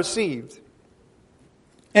have not received?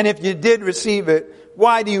 And if you did receive it,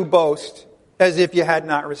 why do you boast as if you had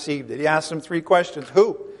not received it? He asks him 3 questions.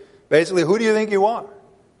 Who? Basically, who do you think you are?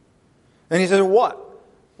 And he says, what?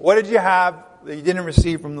 What did you have that you didn't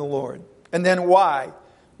receive from the Lord? And then why?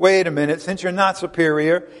 Wait a minute, since you're not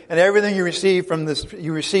superior and everything you receive from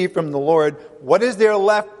the Lord, what is there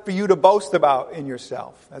left for you to boast about in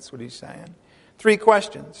yourself? That's what he's saying. 3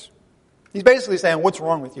 questions. He's basically saying, what's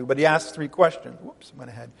wrong with you? But he asks 3 questions. Whoops, I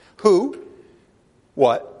went ahead. Who,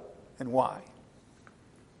 what, and why?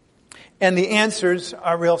 And the answers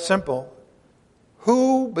are real simple.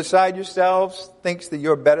 Who, beside yourselves, thinks that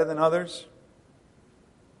you're better than others?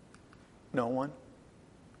 No one.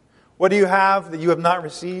 What do you have that you have not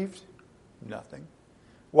received? Nothing.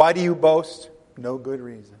 Why do you boast? No good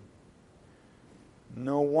reason.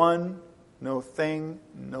 No one, no thing,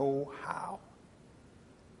 no how.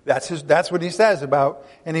 That's what he says about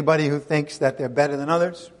anybody who thinks that they're better than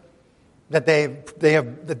others, that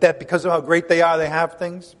that because of how great they are, they have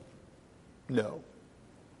things. No,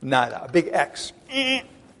 nada. A big X.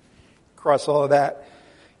 Across all of that.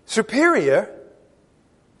 Superior.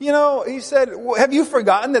 He said, have you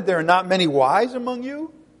forgotten that there are not many wise among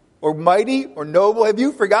you? Or mighty or noble? Have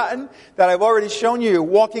you forgotten that I've already shown you you're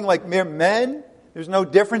walking like mere men? There's no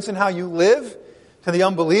difference in how you live to the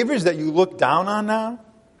unbelievers that you look down on now.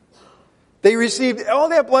 They received all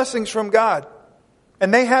their blessings from God.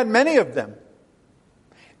 And they had many of them.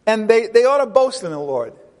 And they ought to boast in the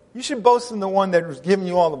Lord. You should boast in the one that was giving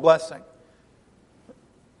you all the blessing.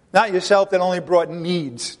 Not yourself that only brought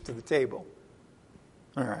needs to the table.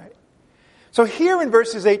 All right. So here in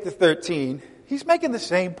verses 8 to 13, he's making the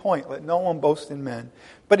same point. Let no one boast in men.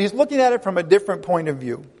 But he's looking at it from a different point of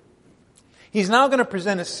view. He's now going to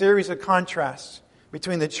present a series of contrasts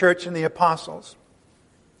between the church and the apostles.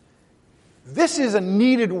 This is a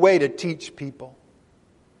needed way to teach people.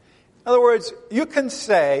 In other words, you can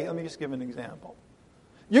say, let me just give an example.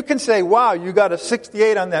 You can say, wow, you got a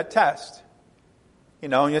 68 on that test.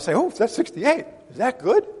 And you say, oh, that's 68. Is that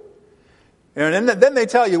good? And then they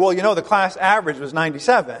tell you, well, the class average was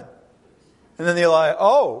 97. And then you're like,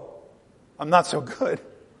 oh, I'm not so good.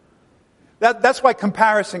 That's why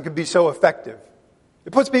comparison can be so effective.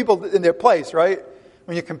 It puts people in their place, right?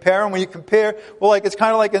 When you compare them, it's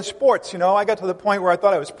kind of like in sports, I got to the point where I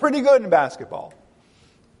thought I was pretty good in basketball.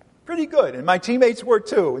 Pretty good. And my teammates were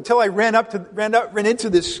too, until I ran into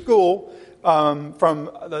this school, from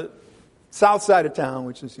the south side of town,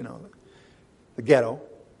 which is, the ghetto.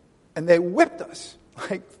 And they whipped us,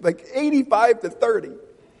 like 85 to 30.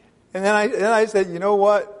 And then I said, you know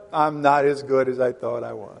what? I'm not as good as I thought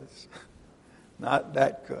I was. Not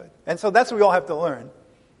that good. And so that's what we all have to learn.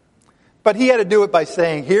 But he had to do it by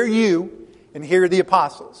saying, here you, and here are the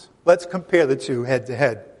apostles. Let's compare the two head to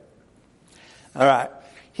head. All right.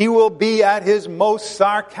 He will be at his most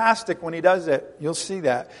sarcastic when he does it. You'll see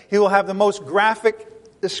that. He will have the most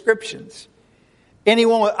graphic descriptions.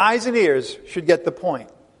 Anyone with eyes and ears should get the point.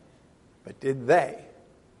 But did they?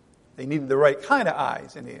 They needed the right kind of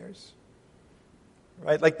eyes and ears.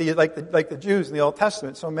 Right? Like the Jews in the Old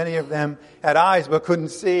Testament. So many of them had eyes but couldn't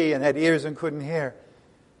see, and had ears and couldn't hear.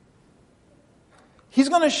 He's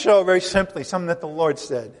going to show very simply something that the Lord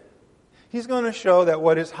said. He's going to show that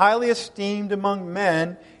what is highly esteemed among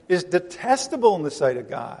men is detestable in the sight of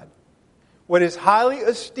God. What is highly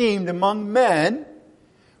esteemed among men,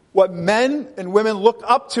 what men and women look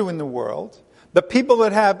up to in the world, the people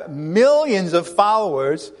that have millions of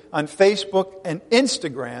followers on Facebook and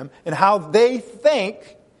Instagram, and how they think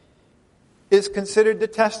is considered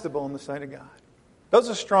detestable in the sight of God. Those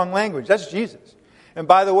are strong language. That's Jesus. And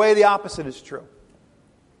by the way, the opposite is true.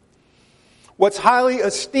 What's highly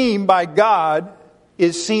esteemed by God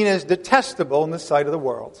is seen as detestable in the sight of the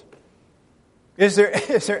world. Is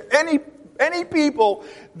there any people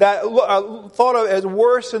that are thought of as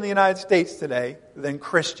worse in the United States today than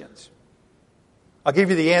Christians? I'll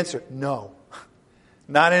give you the answer. No.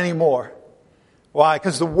 Not anymore. Why?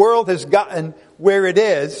 Because the world has gotten where it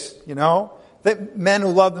is, that men who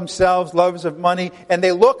love themselves, lovers of money, and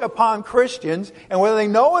they look upon Christians, and whether they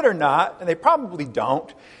know it or not, and they probably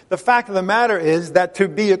don't, the fact of the matter is that to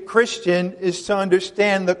be a Christian is to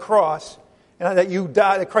understand the cross, and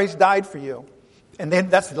that Christ died for you. And then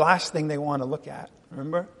that's the last thing they want to look at,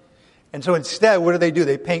 remember? And so instead, what do?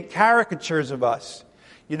 They paint caricatures of us.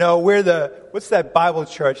 What's that Bible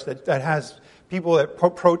church that has people that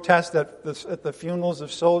protest at the funerals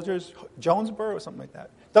of soldiers? Jonesboro or something like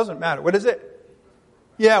that. Doesn't matter. What is it?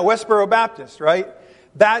 Yeah, Westboro Baptist, right?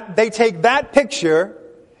 That they take that picture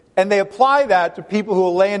and they apply that to people who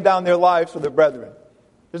are laying down their lives for their brethren.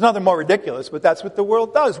 There's nothing more ridiculous, but that's what the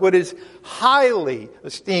world does. What is highly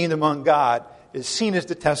esteemed among God is seen as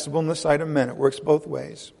detestable in the sight of men. It works both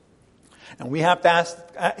ways. And we have to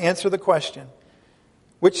answer the question,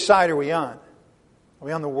 which side are we on? Are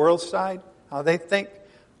we on the world's side, how they think,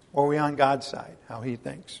 or are we on God's side, how He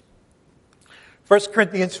thinks? 1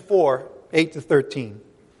 Corinthians 4, 8 to 13.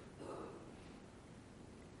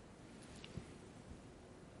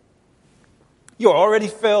 You're already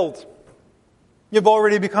filled. You've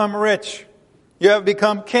already become rich. You have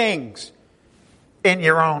become kings in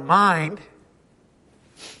your own mind.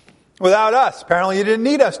 Without us. Apparently you didn't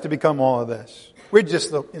need us to become all of this. We're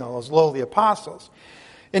just those lowly apostles.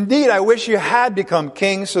 Indeed, I wish you had become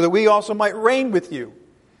kings so that we also might reign with you.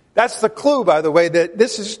 That's the clue, by the way, that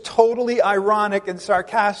this is totally ironic and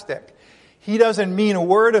sarcastic. He doesn't mean a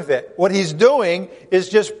word of it. What he's doing is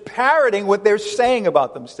just parroting what they're saying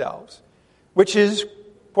about themselves, which is,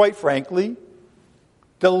 quite frankly,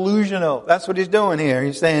 delusional. That's what he's doing here.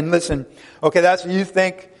 He's saying, listen, okay, that's what you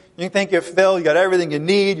think. You think you're filled, you got everything you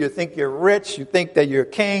need, you think you're rich, you think that you're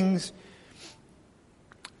kings.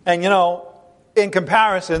 And in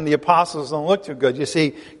comparison, the apostles don't look too good. You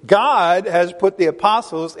see, God has put the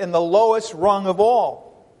apostles in the lowest rung of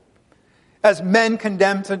all, as men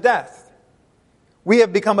condemned to death. We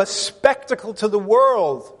have become a spectacle to the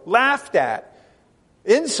world, laughed at,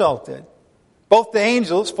 insulted. Both the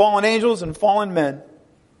angels, fallen angels and fallen men.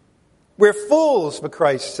 We're fools for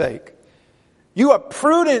Christ's sake. You are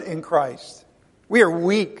prudent in Christ. We are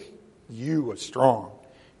weak. You are strong.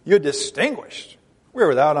 You're distinguished. We're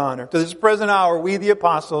without honor. To this present hour, we, the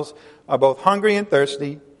apostles, are both hungry and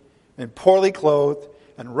thirsty, and poorly clothed,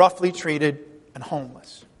 and roughly treated, and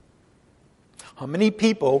homeless. How many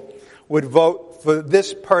people would vote for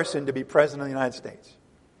this person to be president of the United States?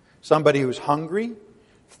 Somebody who's hungry,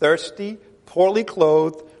 thirsty, poorly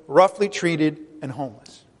clothed, roughly treated, and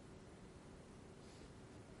homeless.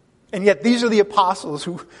 And yet these are the apostles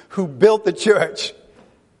who built the church.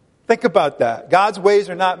 Think about that. God's ways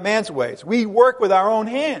are not man's ways. We work with our own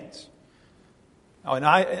hands. Now, in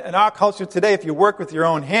our culture today, if you work with your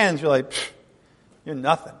own hands, you're like, you're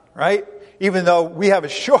nothing, right? Even though we have a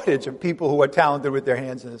shortage of people who are talented with their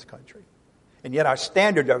hands in this country. And yet our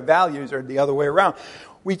standards, our values are the other way around.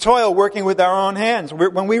 We toil working with our own hands.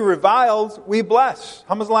 When we revile, we bless.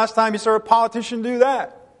 When was the last time you saw a politician do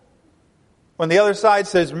that? When the other side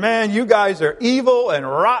says, man, you guys are evil and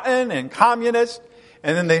rotten and communist.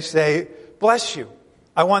 And then they say, bless you.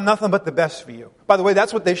 I want nothing but the best for you. By the way,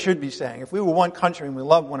 that's what they should be saying. If we were one country and we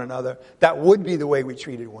loved one another, that would be the way we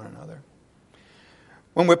treated one another.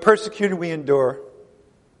 When we're persecuted, we endure.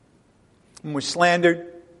 When we're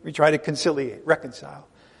slandered, we try to conciliate, reconcile.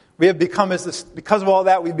 We have become because of all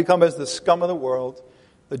that, we've become as the scum of the world,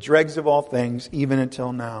 the dregs of all things, even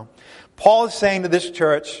until now. Paul is saying to this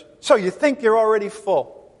church, so you think you're already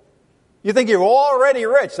full. You think you're already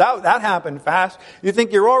rich. That happened fast. You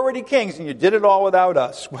think you're already kings and you did it all without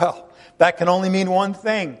us. Well, that can only mean one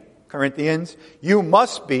thing, Corinthians. You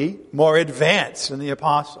must be more advanced than the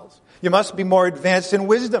apostles. You must be more advanced in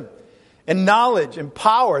wisdom and knowledge and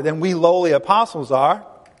power than we lowly apostles are.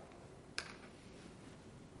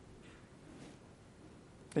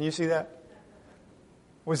 Can you see that?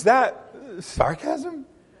 Was that sarcasm?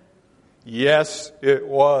 Yes, it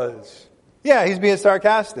was. Yeah, he's being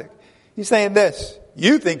sarcastic. He's saying this,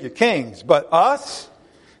 you think you're kings, but us,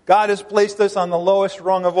 God has placed us on the lowest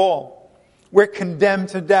rung of all. We're condemned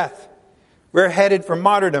to death. We're headed for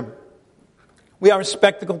martyrdom. We are a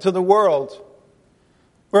spectacle to the world.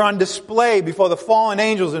 We're on display before the fallen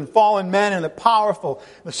angels and fallen men and the powerful,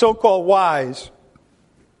 the so-called wise.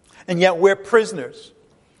 And yet we're prisoners.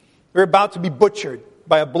 We're about to be butchered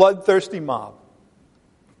by a bloodthirsty mob.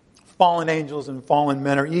 Fallen angels and fallen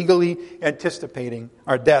men are eagerly anticipating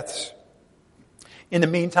our deaths. In the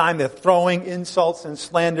meantime, they're throwing insults and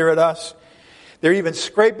slander at us. They're even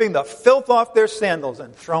scraping the filth off their sandals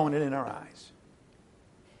and throwing it in our eyes.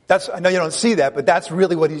 I know you don't see that, but that's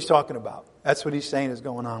really what he's talking about. That's what he's saying is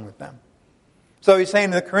going on with them. So he's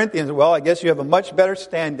saying to the Corinthians, well, I guess you have a much better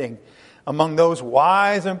standing among those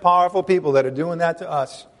wise and powerful people that are doing that to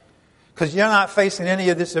us. Because you're not facing any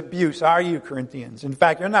of this abuse, are you, Corinthians? In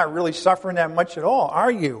fact, you're not really suffering that much at all,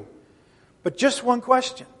 are you? But just one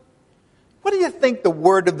question. What do you think the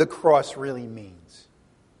word of the cross really means?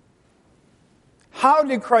 How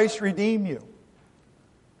did Christ redeem you?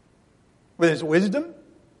 With his wisdom?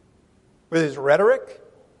 With his rhetoric?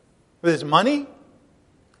 With his money?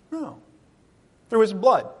 No. Through his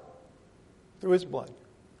blood. Through his blood.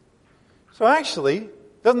 So actually,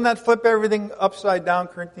 doesn't that flip everything upside down,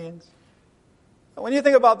 Corinthians? When you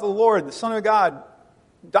think about the Lord, the Son of God,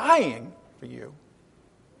 dying for you,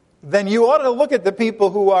 then you ought to look at the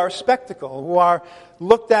people who are a spectacle, who are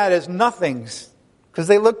looked at as nothings, because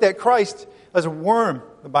they looked at Christ as a worm,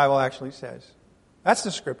 the Bible actually says. That's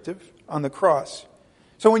descriptive on the cross.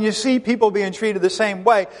 So when you see people being treated the same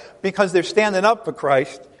way because they're standing up for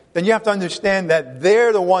Christ, then you have to understand that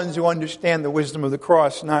they're the ones who understand the wisdom of the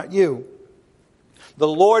cross, not you. The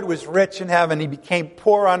Lord was rich in heaven. He became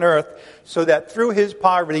poor on earth so that through his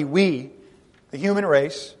poverty, we, the human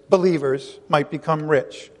race, believers, might become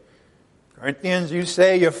rich. Corinthians, you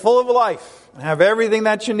say you're full of life and have everything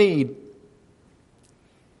that you need.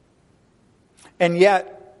 And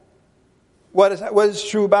yet, what is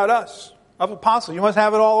true about us? Of apostles, you must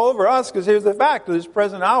have it all over us, because here's the fact, at this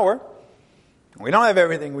present hour, We don't have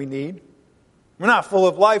everything we need. We're not full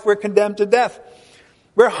of life. We're condemned to death.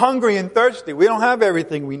 We're hungry and thirsty. We don't have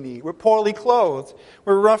everything we need. We're poorly clothed.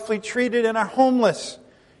 We're roughly treated and are homeless.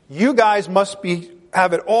 You guys must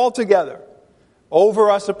have it all together over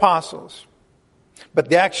us apostles.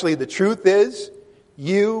 But actually, the truth is,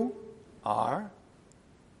 you are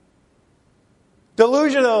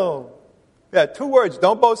delusional. Yeah, 2 words.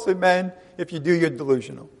 Don't boast in men. If you do, you're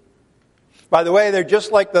delusional. By the way, they're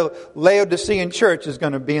just like the Laodicean church is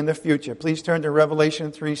going to be in the future. Please turn to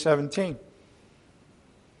Revelation 3:17.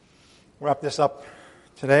 Wrap this up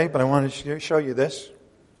today, but I want to show you this.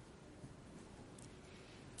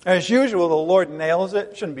 As usual, the Lord nails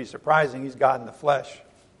it. Shouldn't be surprising. He's God in the flesh.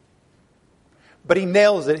 But he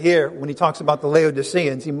nails it here when he talks about the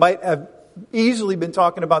Laodiceans. He might have easily been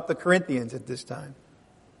talking about the Corinthians at this time.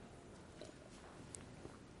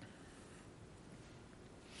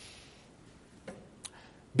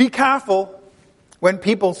 Be careful when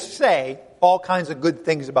people say all kinds of good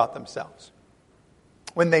things about themselves.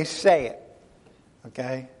 When they say it.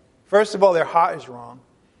 Okay? First of all, their heart is wrong.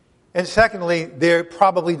 And secondly, they're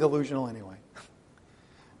probably delusional anyway.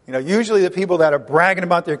 Usually the people that are bragging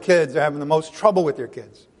about their kids are having the most trouble with their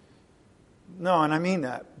kids. No, and I mean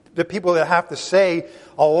that. The people that have to say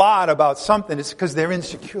a lot about something, it's because they're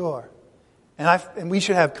insecure. And we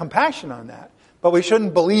should have compassion on that. But we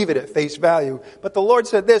shouldn't believe it at face value. But the Lord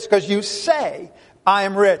said this, because you say, I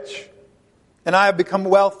am rich, and I have become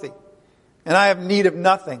wealthy, and I have need of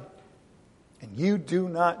nothing. And you do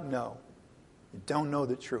not know. You don't know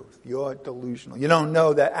the truth. You're delusional. You don't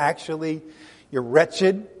know that actually you're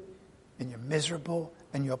wretched, and you're miserable,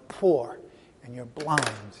 and you're poor, and you're blind,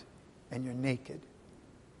 and you're naked.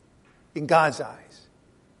 In God's eyes.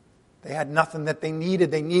 They had nothing that they needed.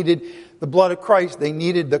 They needed the blood of Christ. They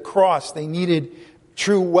needed the cross. They needed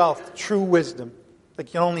true wealth, true wisdom that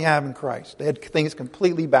you can only have in Christ. They had things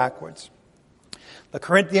completely backwards. The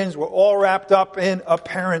Corinthians were all wrapped up in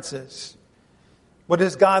appearances. What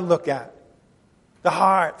does God look at? The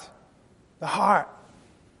heart. The heart.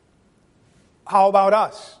 How about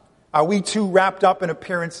us? Are we too wrapped up in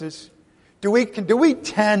appearances? Do we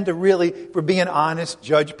tend to really, if we're being honest,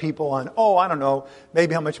 judge people on, I don't know,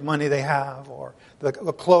 maybe how much money they have, or the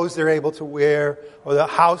clothes they're able to wear, or the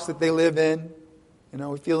house that they live in?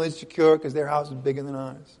 We feel insecure because their house is bigger than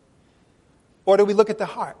ours. Or do we look at the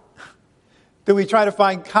heart? Do we try to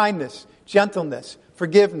find kindness, gentleness,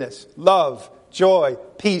 forgiveness, love, joy,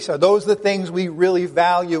 peace? Are those the things we really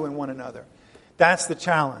value in one another? That's the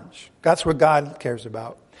challenge. That's what God cares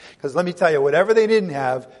about. Because let me tell you, whatever they didn't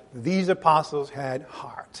have, these apostles had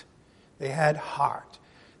heart. They had heart.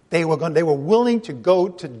 They were willing to go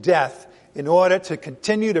to death in order to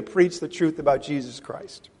continue to preach the truth about Jesus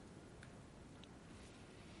Christ.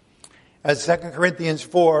 As 2 Corinthians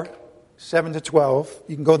 4, 7-12,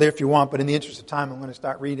 you can go there if you want, but in the interest of time, I'm going to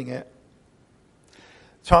start reading it.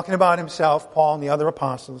 Talking about himself, Paul and the other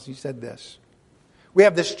apostles, he said this. We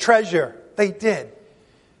have this treasure. They did.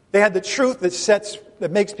 They had the truth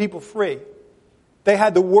that makes people free. They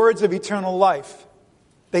had the words of eternal life.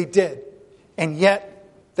 They did. And yet,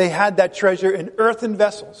 they had that treasure in earthen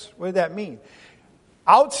vessels. What did that mean?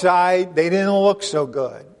 Outside, they didn't look so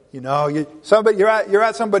good. You're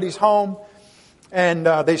at somebody's home, and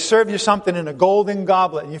they serve you something in a golden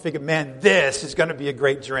goblet, and you think, man, this is going to be a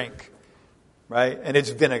great drink. Right? And it's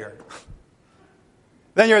vinegar.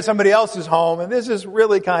 Then you're at somebody else's home, and this is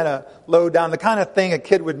really kind of low down, the kind of thing a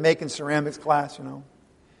kid would make in ceramics class, And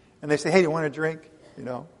they say, hey, do you want a drink?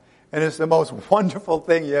 And it's the most wonderful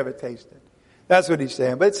thing you ever tasted. That's what he's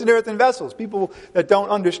saying. But it's in earthen vessels. People that don't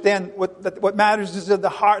understand what matters is the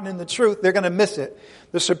heart and in the truth, they're going to miss it.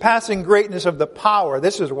 The surpassing greatness of the power,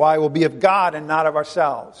 this is why, will be of God and not of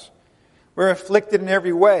ourselves. We're afflicted in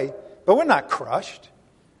every way, but we're not crushed.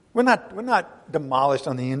 We're not demolished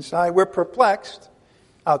on the inside. We're perplexed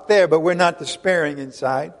out there, but we're not despairing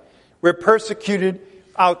inside. We're persecuted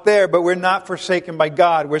out there, but we're not forsaken by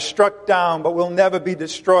God. We're struck down, but we'll never be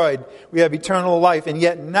destroyed. We have eternal life. And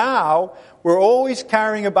yet now, we're always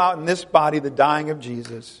carrying about in this body the dying of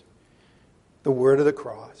Jesus, the word of the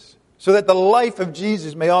cross, so that the life of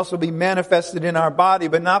Jesus may also be manifested in our body,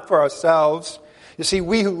 but not for ourselves. You see,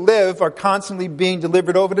 we who live are constantly being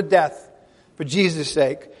delivered over to death for Jesus'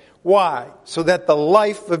 sake. Why? So that the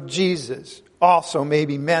life of Jesus also may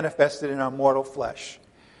be manifested in our mortal flesh.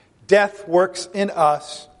 Death works in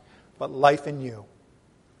us, but life in you.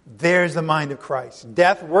 There's the mind of Christ.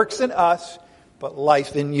 Death works in us, but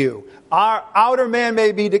life in you. Our outer man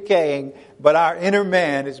may be decaying, but our inner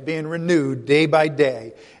man is being renewed day by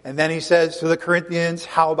day. And then he says to the Corinthians,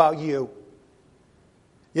 how about you?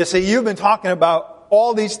 You see, you've been talking about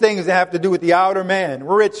all these things that have to do with the outer man,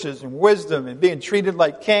 riches and wisdom and being treated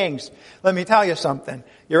like kings. Let me tell you something.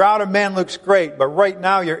 Your outer man looks great, but right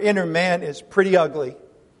now your inner man is pretty ugly.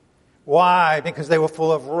 Why? Because they were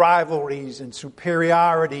full of rivalries and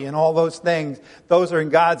superiority and all those things. Those are in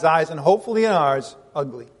God's eyes and hopefully in ours,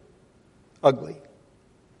 ugly. Ugly.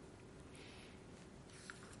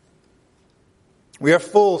 We are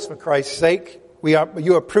fools for Christ's sake.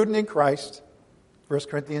 You are prudent in Christ. 1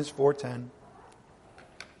 Corinthians 4:10.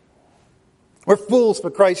 We're fools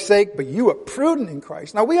for Christ's sake, but you are prudent in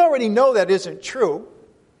Christ. Now, we already know that isn't true.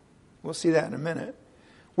 We'll see that in a minute.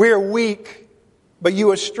 We are weak, but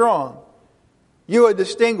you are strong. You are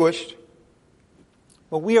distinguished,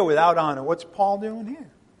 but we are without honor. What's Paul doing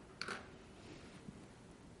here?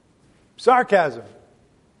 Sarcasm.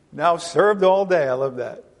 Now served all day. I love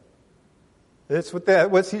that. That's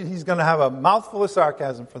he's going to have a mouthful of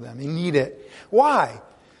sarcasm for them. He need it. Why?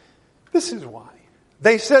 This is why.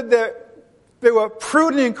 They said that they were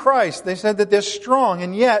prudent in Christ. They said that they're strong,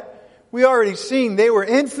 and yet we already seen they were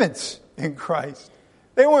infants in Christ.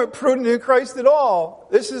 They weren't prudent in Christ at all.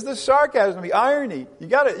 This is the sarcasm, the irony. You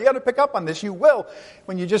got to pick up on this. You will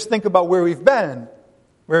when you just think about where we've been.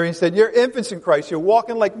 Where he said, you're infants in Christ. You're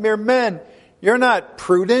walking like mere men. You're not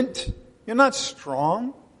prudent. You're not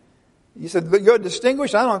strong. He said, but you're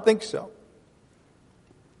distinguished? I don't think so.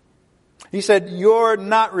 He said, you're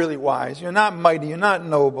not really wise. You're not mighty. You're not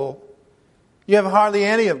noble. You have hardly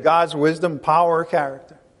any of God's wisdom, power, or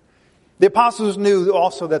character. The apostles knew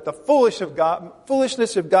also that the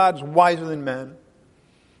foolishness of God is wiser than men.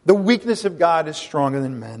 The weakness of God is stronger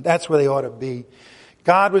than men. That's where they ought to be.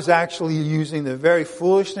 God was actually using the very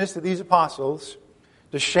foolishness of these apostles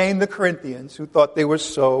to shame the Corinthians who thought they were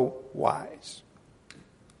so wise.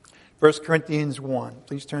 1 Corinthians 1.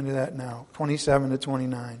 Please turn to that now. 27 to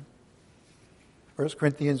 29. 1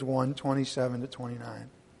 Corinthians 1, 27 to 29.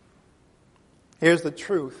 Here's the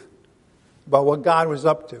truth about what God was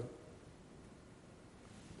up to.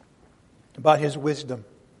 About His wisdom.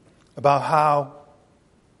 About how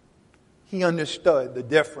He understood the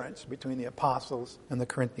difference between the apostles and the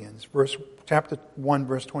Corinthians. Chapter 1,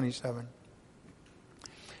 verse 27.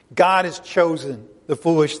 God has chosen the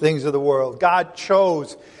foolish things of the world. God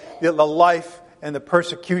chose the life and the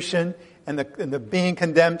persecution and the being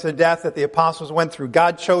condemned to death that the apostles went through.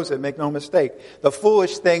 God chose it, make no mistake. The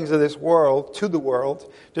foolish things of this world, to the world,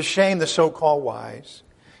 to shame the so-called wise.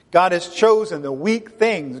 God has chosen the weak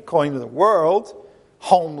things, according to the world,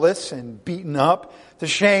 homeless and beaten up, to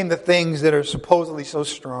shame the things that are supposedly so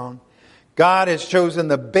strong. God has chosen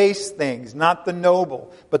the base things, not the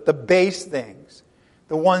noble, but the base things.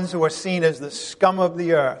 The ones who are seen as the scum of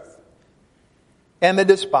the earth. And the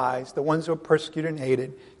despised, the ones who are persecuted and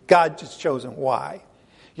hated. God just chosen. Why?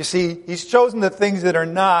 You see, He's chosen the things that are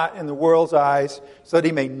not in the world's eyes so that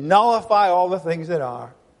He may nullify all the things that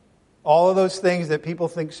are. All of those things that people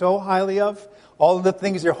think so highly of. All of the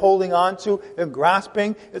things they're holding on to and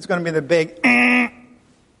grasping. It's going to be the big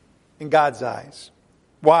in God's eyes.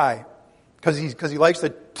 Why? Because He likes to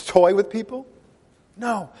toy with people?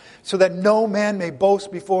 No. So that no man may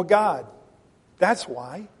boast before God. That's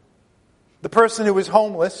why. The person who is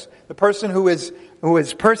homeless, the person who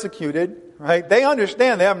is persecuted, right? They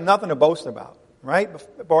understand they have nothing to boast about, right?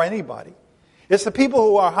 Before anybody. It's the people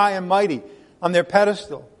who are high and mighty on their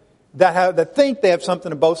pedestal that think they have something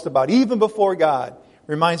to boast about, even before God.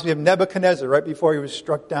 Reminds me of Nebuchadnezzar right before he was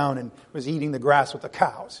struck down and was eating the grass with the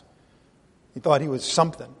cows. He thought he was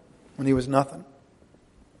something when he was nothing.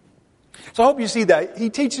 So I hope you see that. He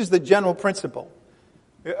teaches the general principle.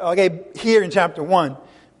 Okay, here in chapter 1.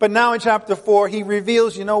 But now in chapter 4, he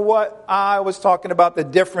reveals, you know what? I was talking about the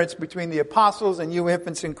difference between the apostles and you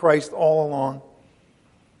infants in Christ all along.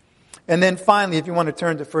 And then finally, if you want to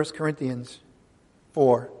turn to 1 Corinthians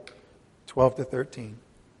 4, 12 to 13.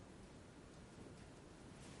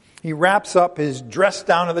 He wraps up his dress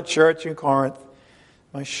down of the church in Corinth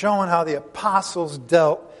by showing how the apostles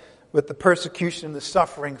dealt with the persecution and the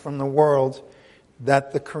suffering from the world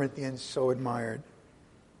that the Corinthians so admired.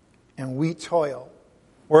 And we toil,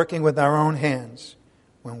 working with our own hands.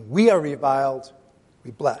 When we are reviled,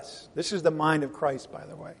 we bless. This is the mind of Christ, by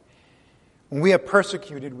the way. When we are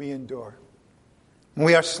persecuted, we endure. When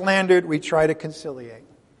we are slandered, we try to conciliate.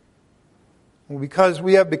 And because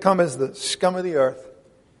we have become as the scum of the earth,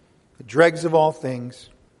 the dregs of all things,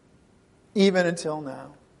 even until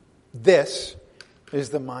now, this is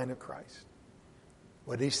the mind of Christ.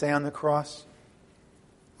 What did He say on the cross?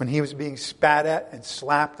 When He was being spat at and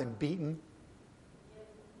slapped and beaten,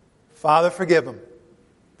 Father, forgive them.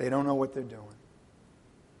 They don't know what they're doing.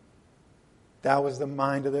 That was the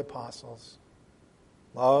mind of the apostles.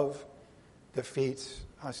 Love, defeats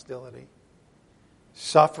hostility.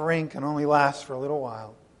 Suffering can only last for a little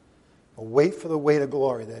while, but wait for the weight of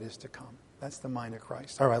glory that is to come. That's the mind of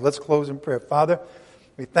Christ. All right, let's close in prayer. Father,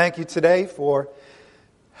 we thank you today for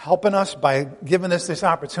helping us by giving us this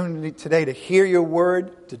opportunity today to hear your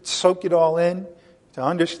word, to soak it all in, to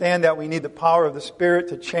understand that we need the power of the Spirit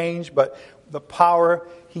to change, but the power,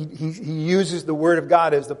 he uses the word of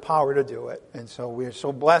God as the power to do it. And so we are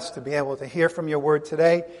so blessed to be able to hear from your word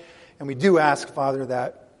today. And we do ask, Father,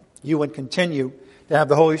 that you would continue to have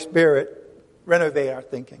the Holy Spirit renovate our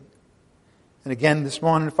thinking. And again, this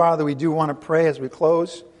morning, Father, we do want to pray as we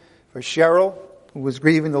close for Cheryl, who was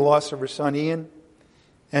grieving the loss of her son Ian,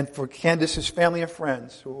 and for Candace's family and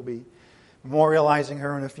friends who will be memorializing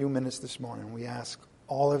her in a few minutes this morning. We ask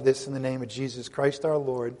all of this in the name of Jesus Christ our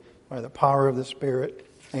Lord, by the power of the Spirit.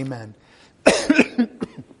 Amen.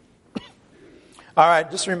 All right,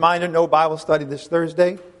 just a reminder, no Bible study this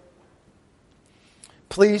Thursday.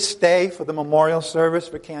 Please stay for the memorial service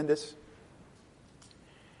for Candace.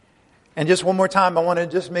 And just one more time, I want to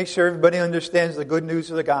just make sure everybody understands the good news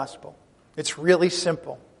of the gospel. It's really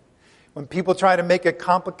simple. When people try to make it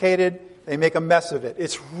complicated, they make a mess of it.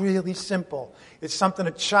 It's really simple. It's something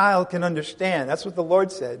a child can understand. That's what the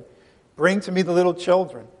Lord said. Bring to me the little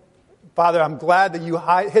children. Father, I'm glad that you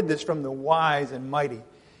hid this from the wise and mighty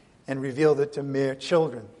and revealed it to mere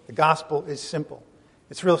children. The gospel is simple.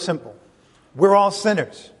 It's real simple. We're all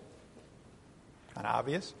sinners. Kind of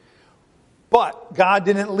obvious. But God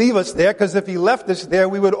didn't leave us there, because if he left us there,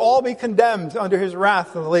 we would all be condemned under his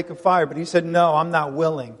wrath in the lake of fire. But he said, no, I'm not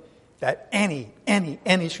willing that any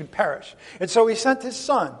should perish. And so he sent his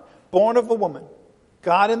son, born of a woman,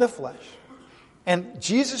 God in the flesh. And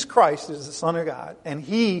Jesus Christ is the Son of God. And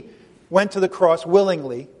he went to the cross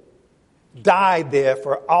willingly, died there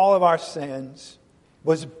for all of our sins,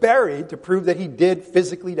 was buried to prove that he did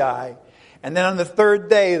physically die. And then on the third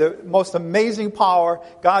day, the most amazing power,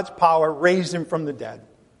 God's power, raised him from the dead.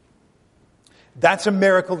 That's a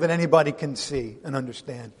miracle that anybody can see and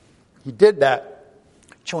understand. He did that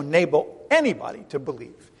to enable anybody to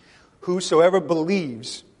believe. Whosoever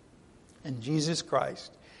believes in Jesus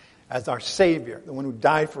Christ as our Savior, the one who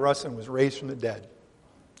died for us and was raised from the dead,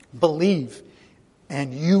 believe,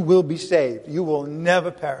 and you will be saved. You will never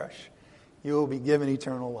perish. You will be given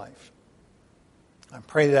eternal life. I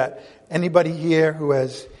pray that anybody here who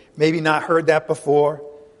has maybe not heard that before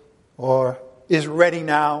or is ready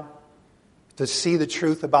now to see the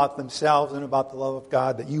truth about themselves and about the love of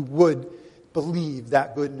God, that you would believe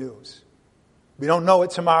that good news. We don't know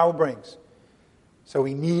what tomorrow brings, so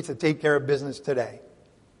we need to take care of business today.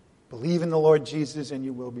 Believe in the Lord Jesus and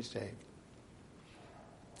you will be saved.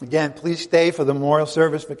 Again, please stay for the memorial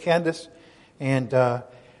service for Candace. And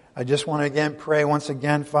I just want to again pray once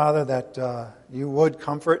again, Father, that you would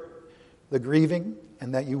comfort the grieving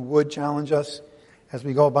and that you would challenge us as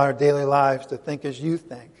we go about our daily lives to think as you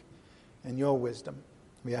think in your wisdom.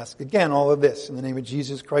 We ask again all of this in the name of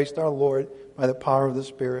Jesus Christ our Lord, by the power of the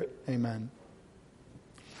Spirit. Amen.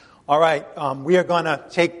 All right, we are going to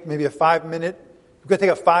take maybe we're going to take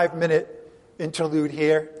a 5-minute interlude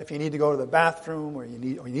here. If you need to go to the bathroom or you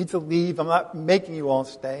need to leave, I'm not making you all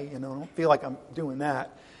stay. I don't feel like I'm doing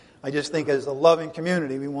that. I just think as a loving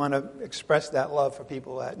community, we want to express that love for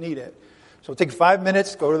people that need it. So take 5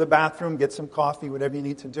 minutes, go to the bathroom, get some coffee, whatever you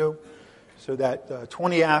need to do, so that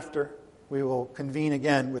 20 after, we will convene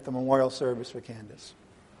again with the memorial service for Candace.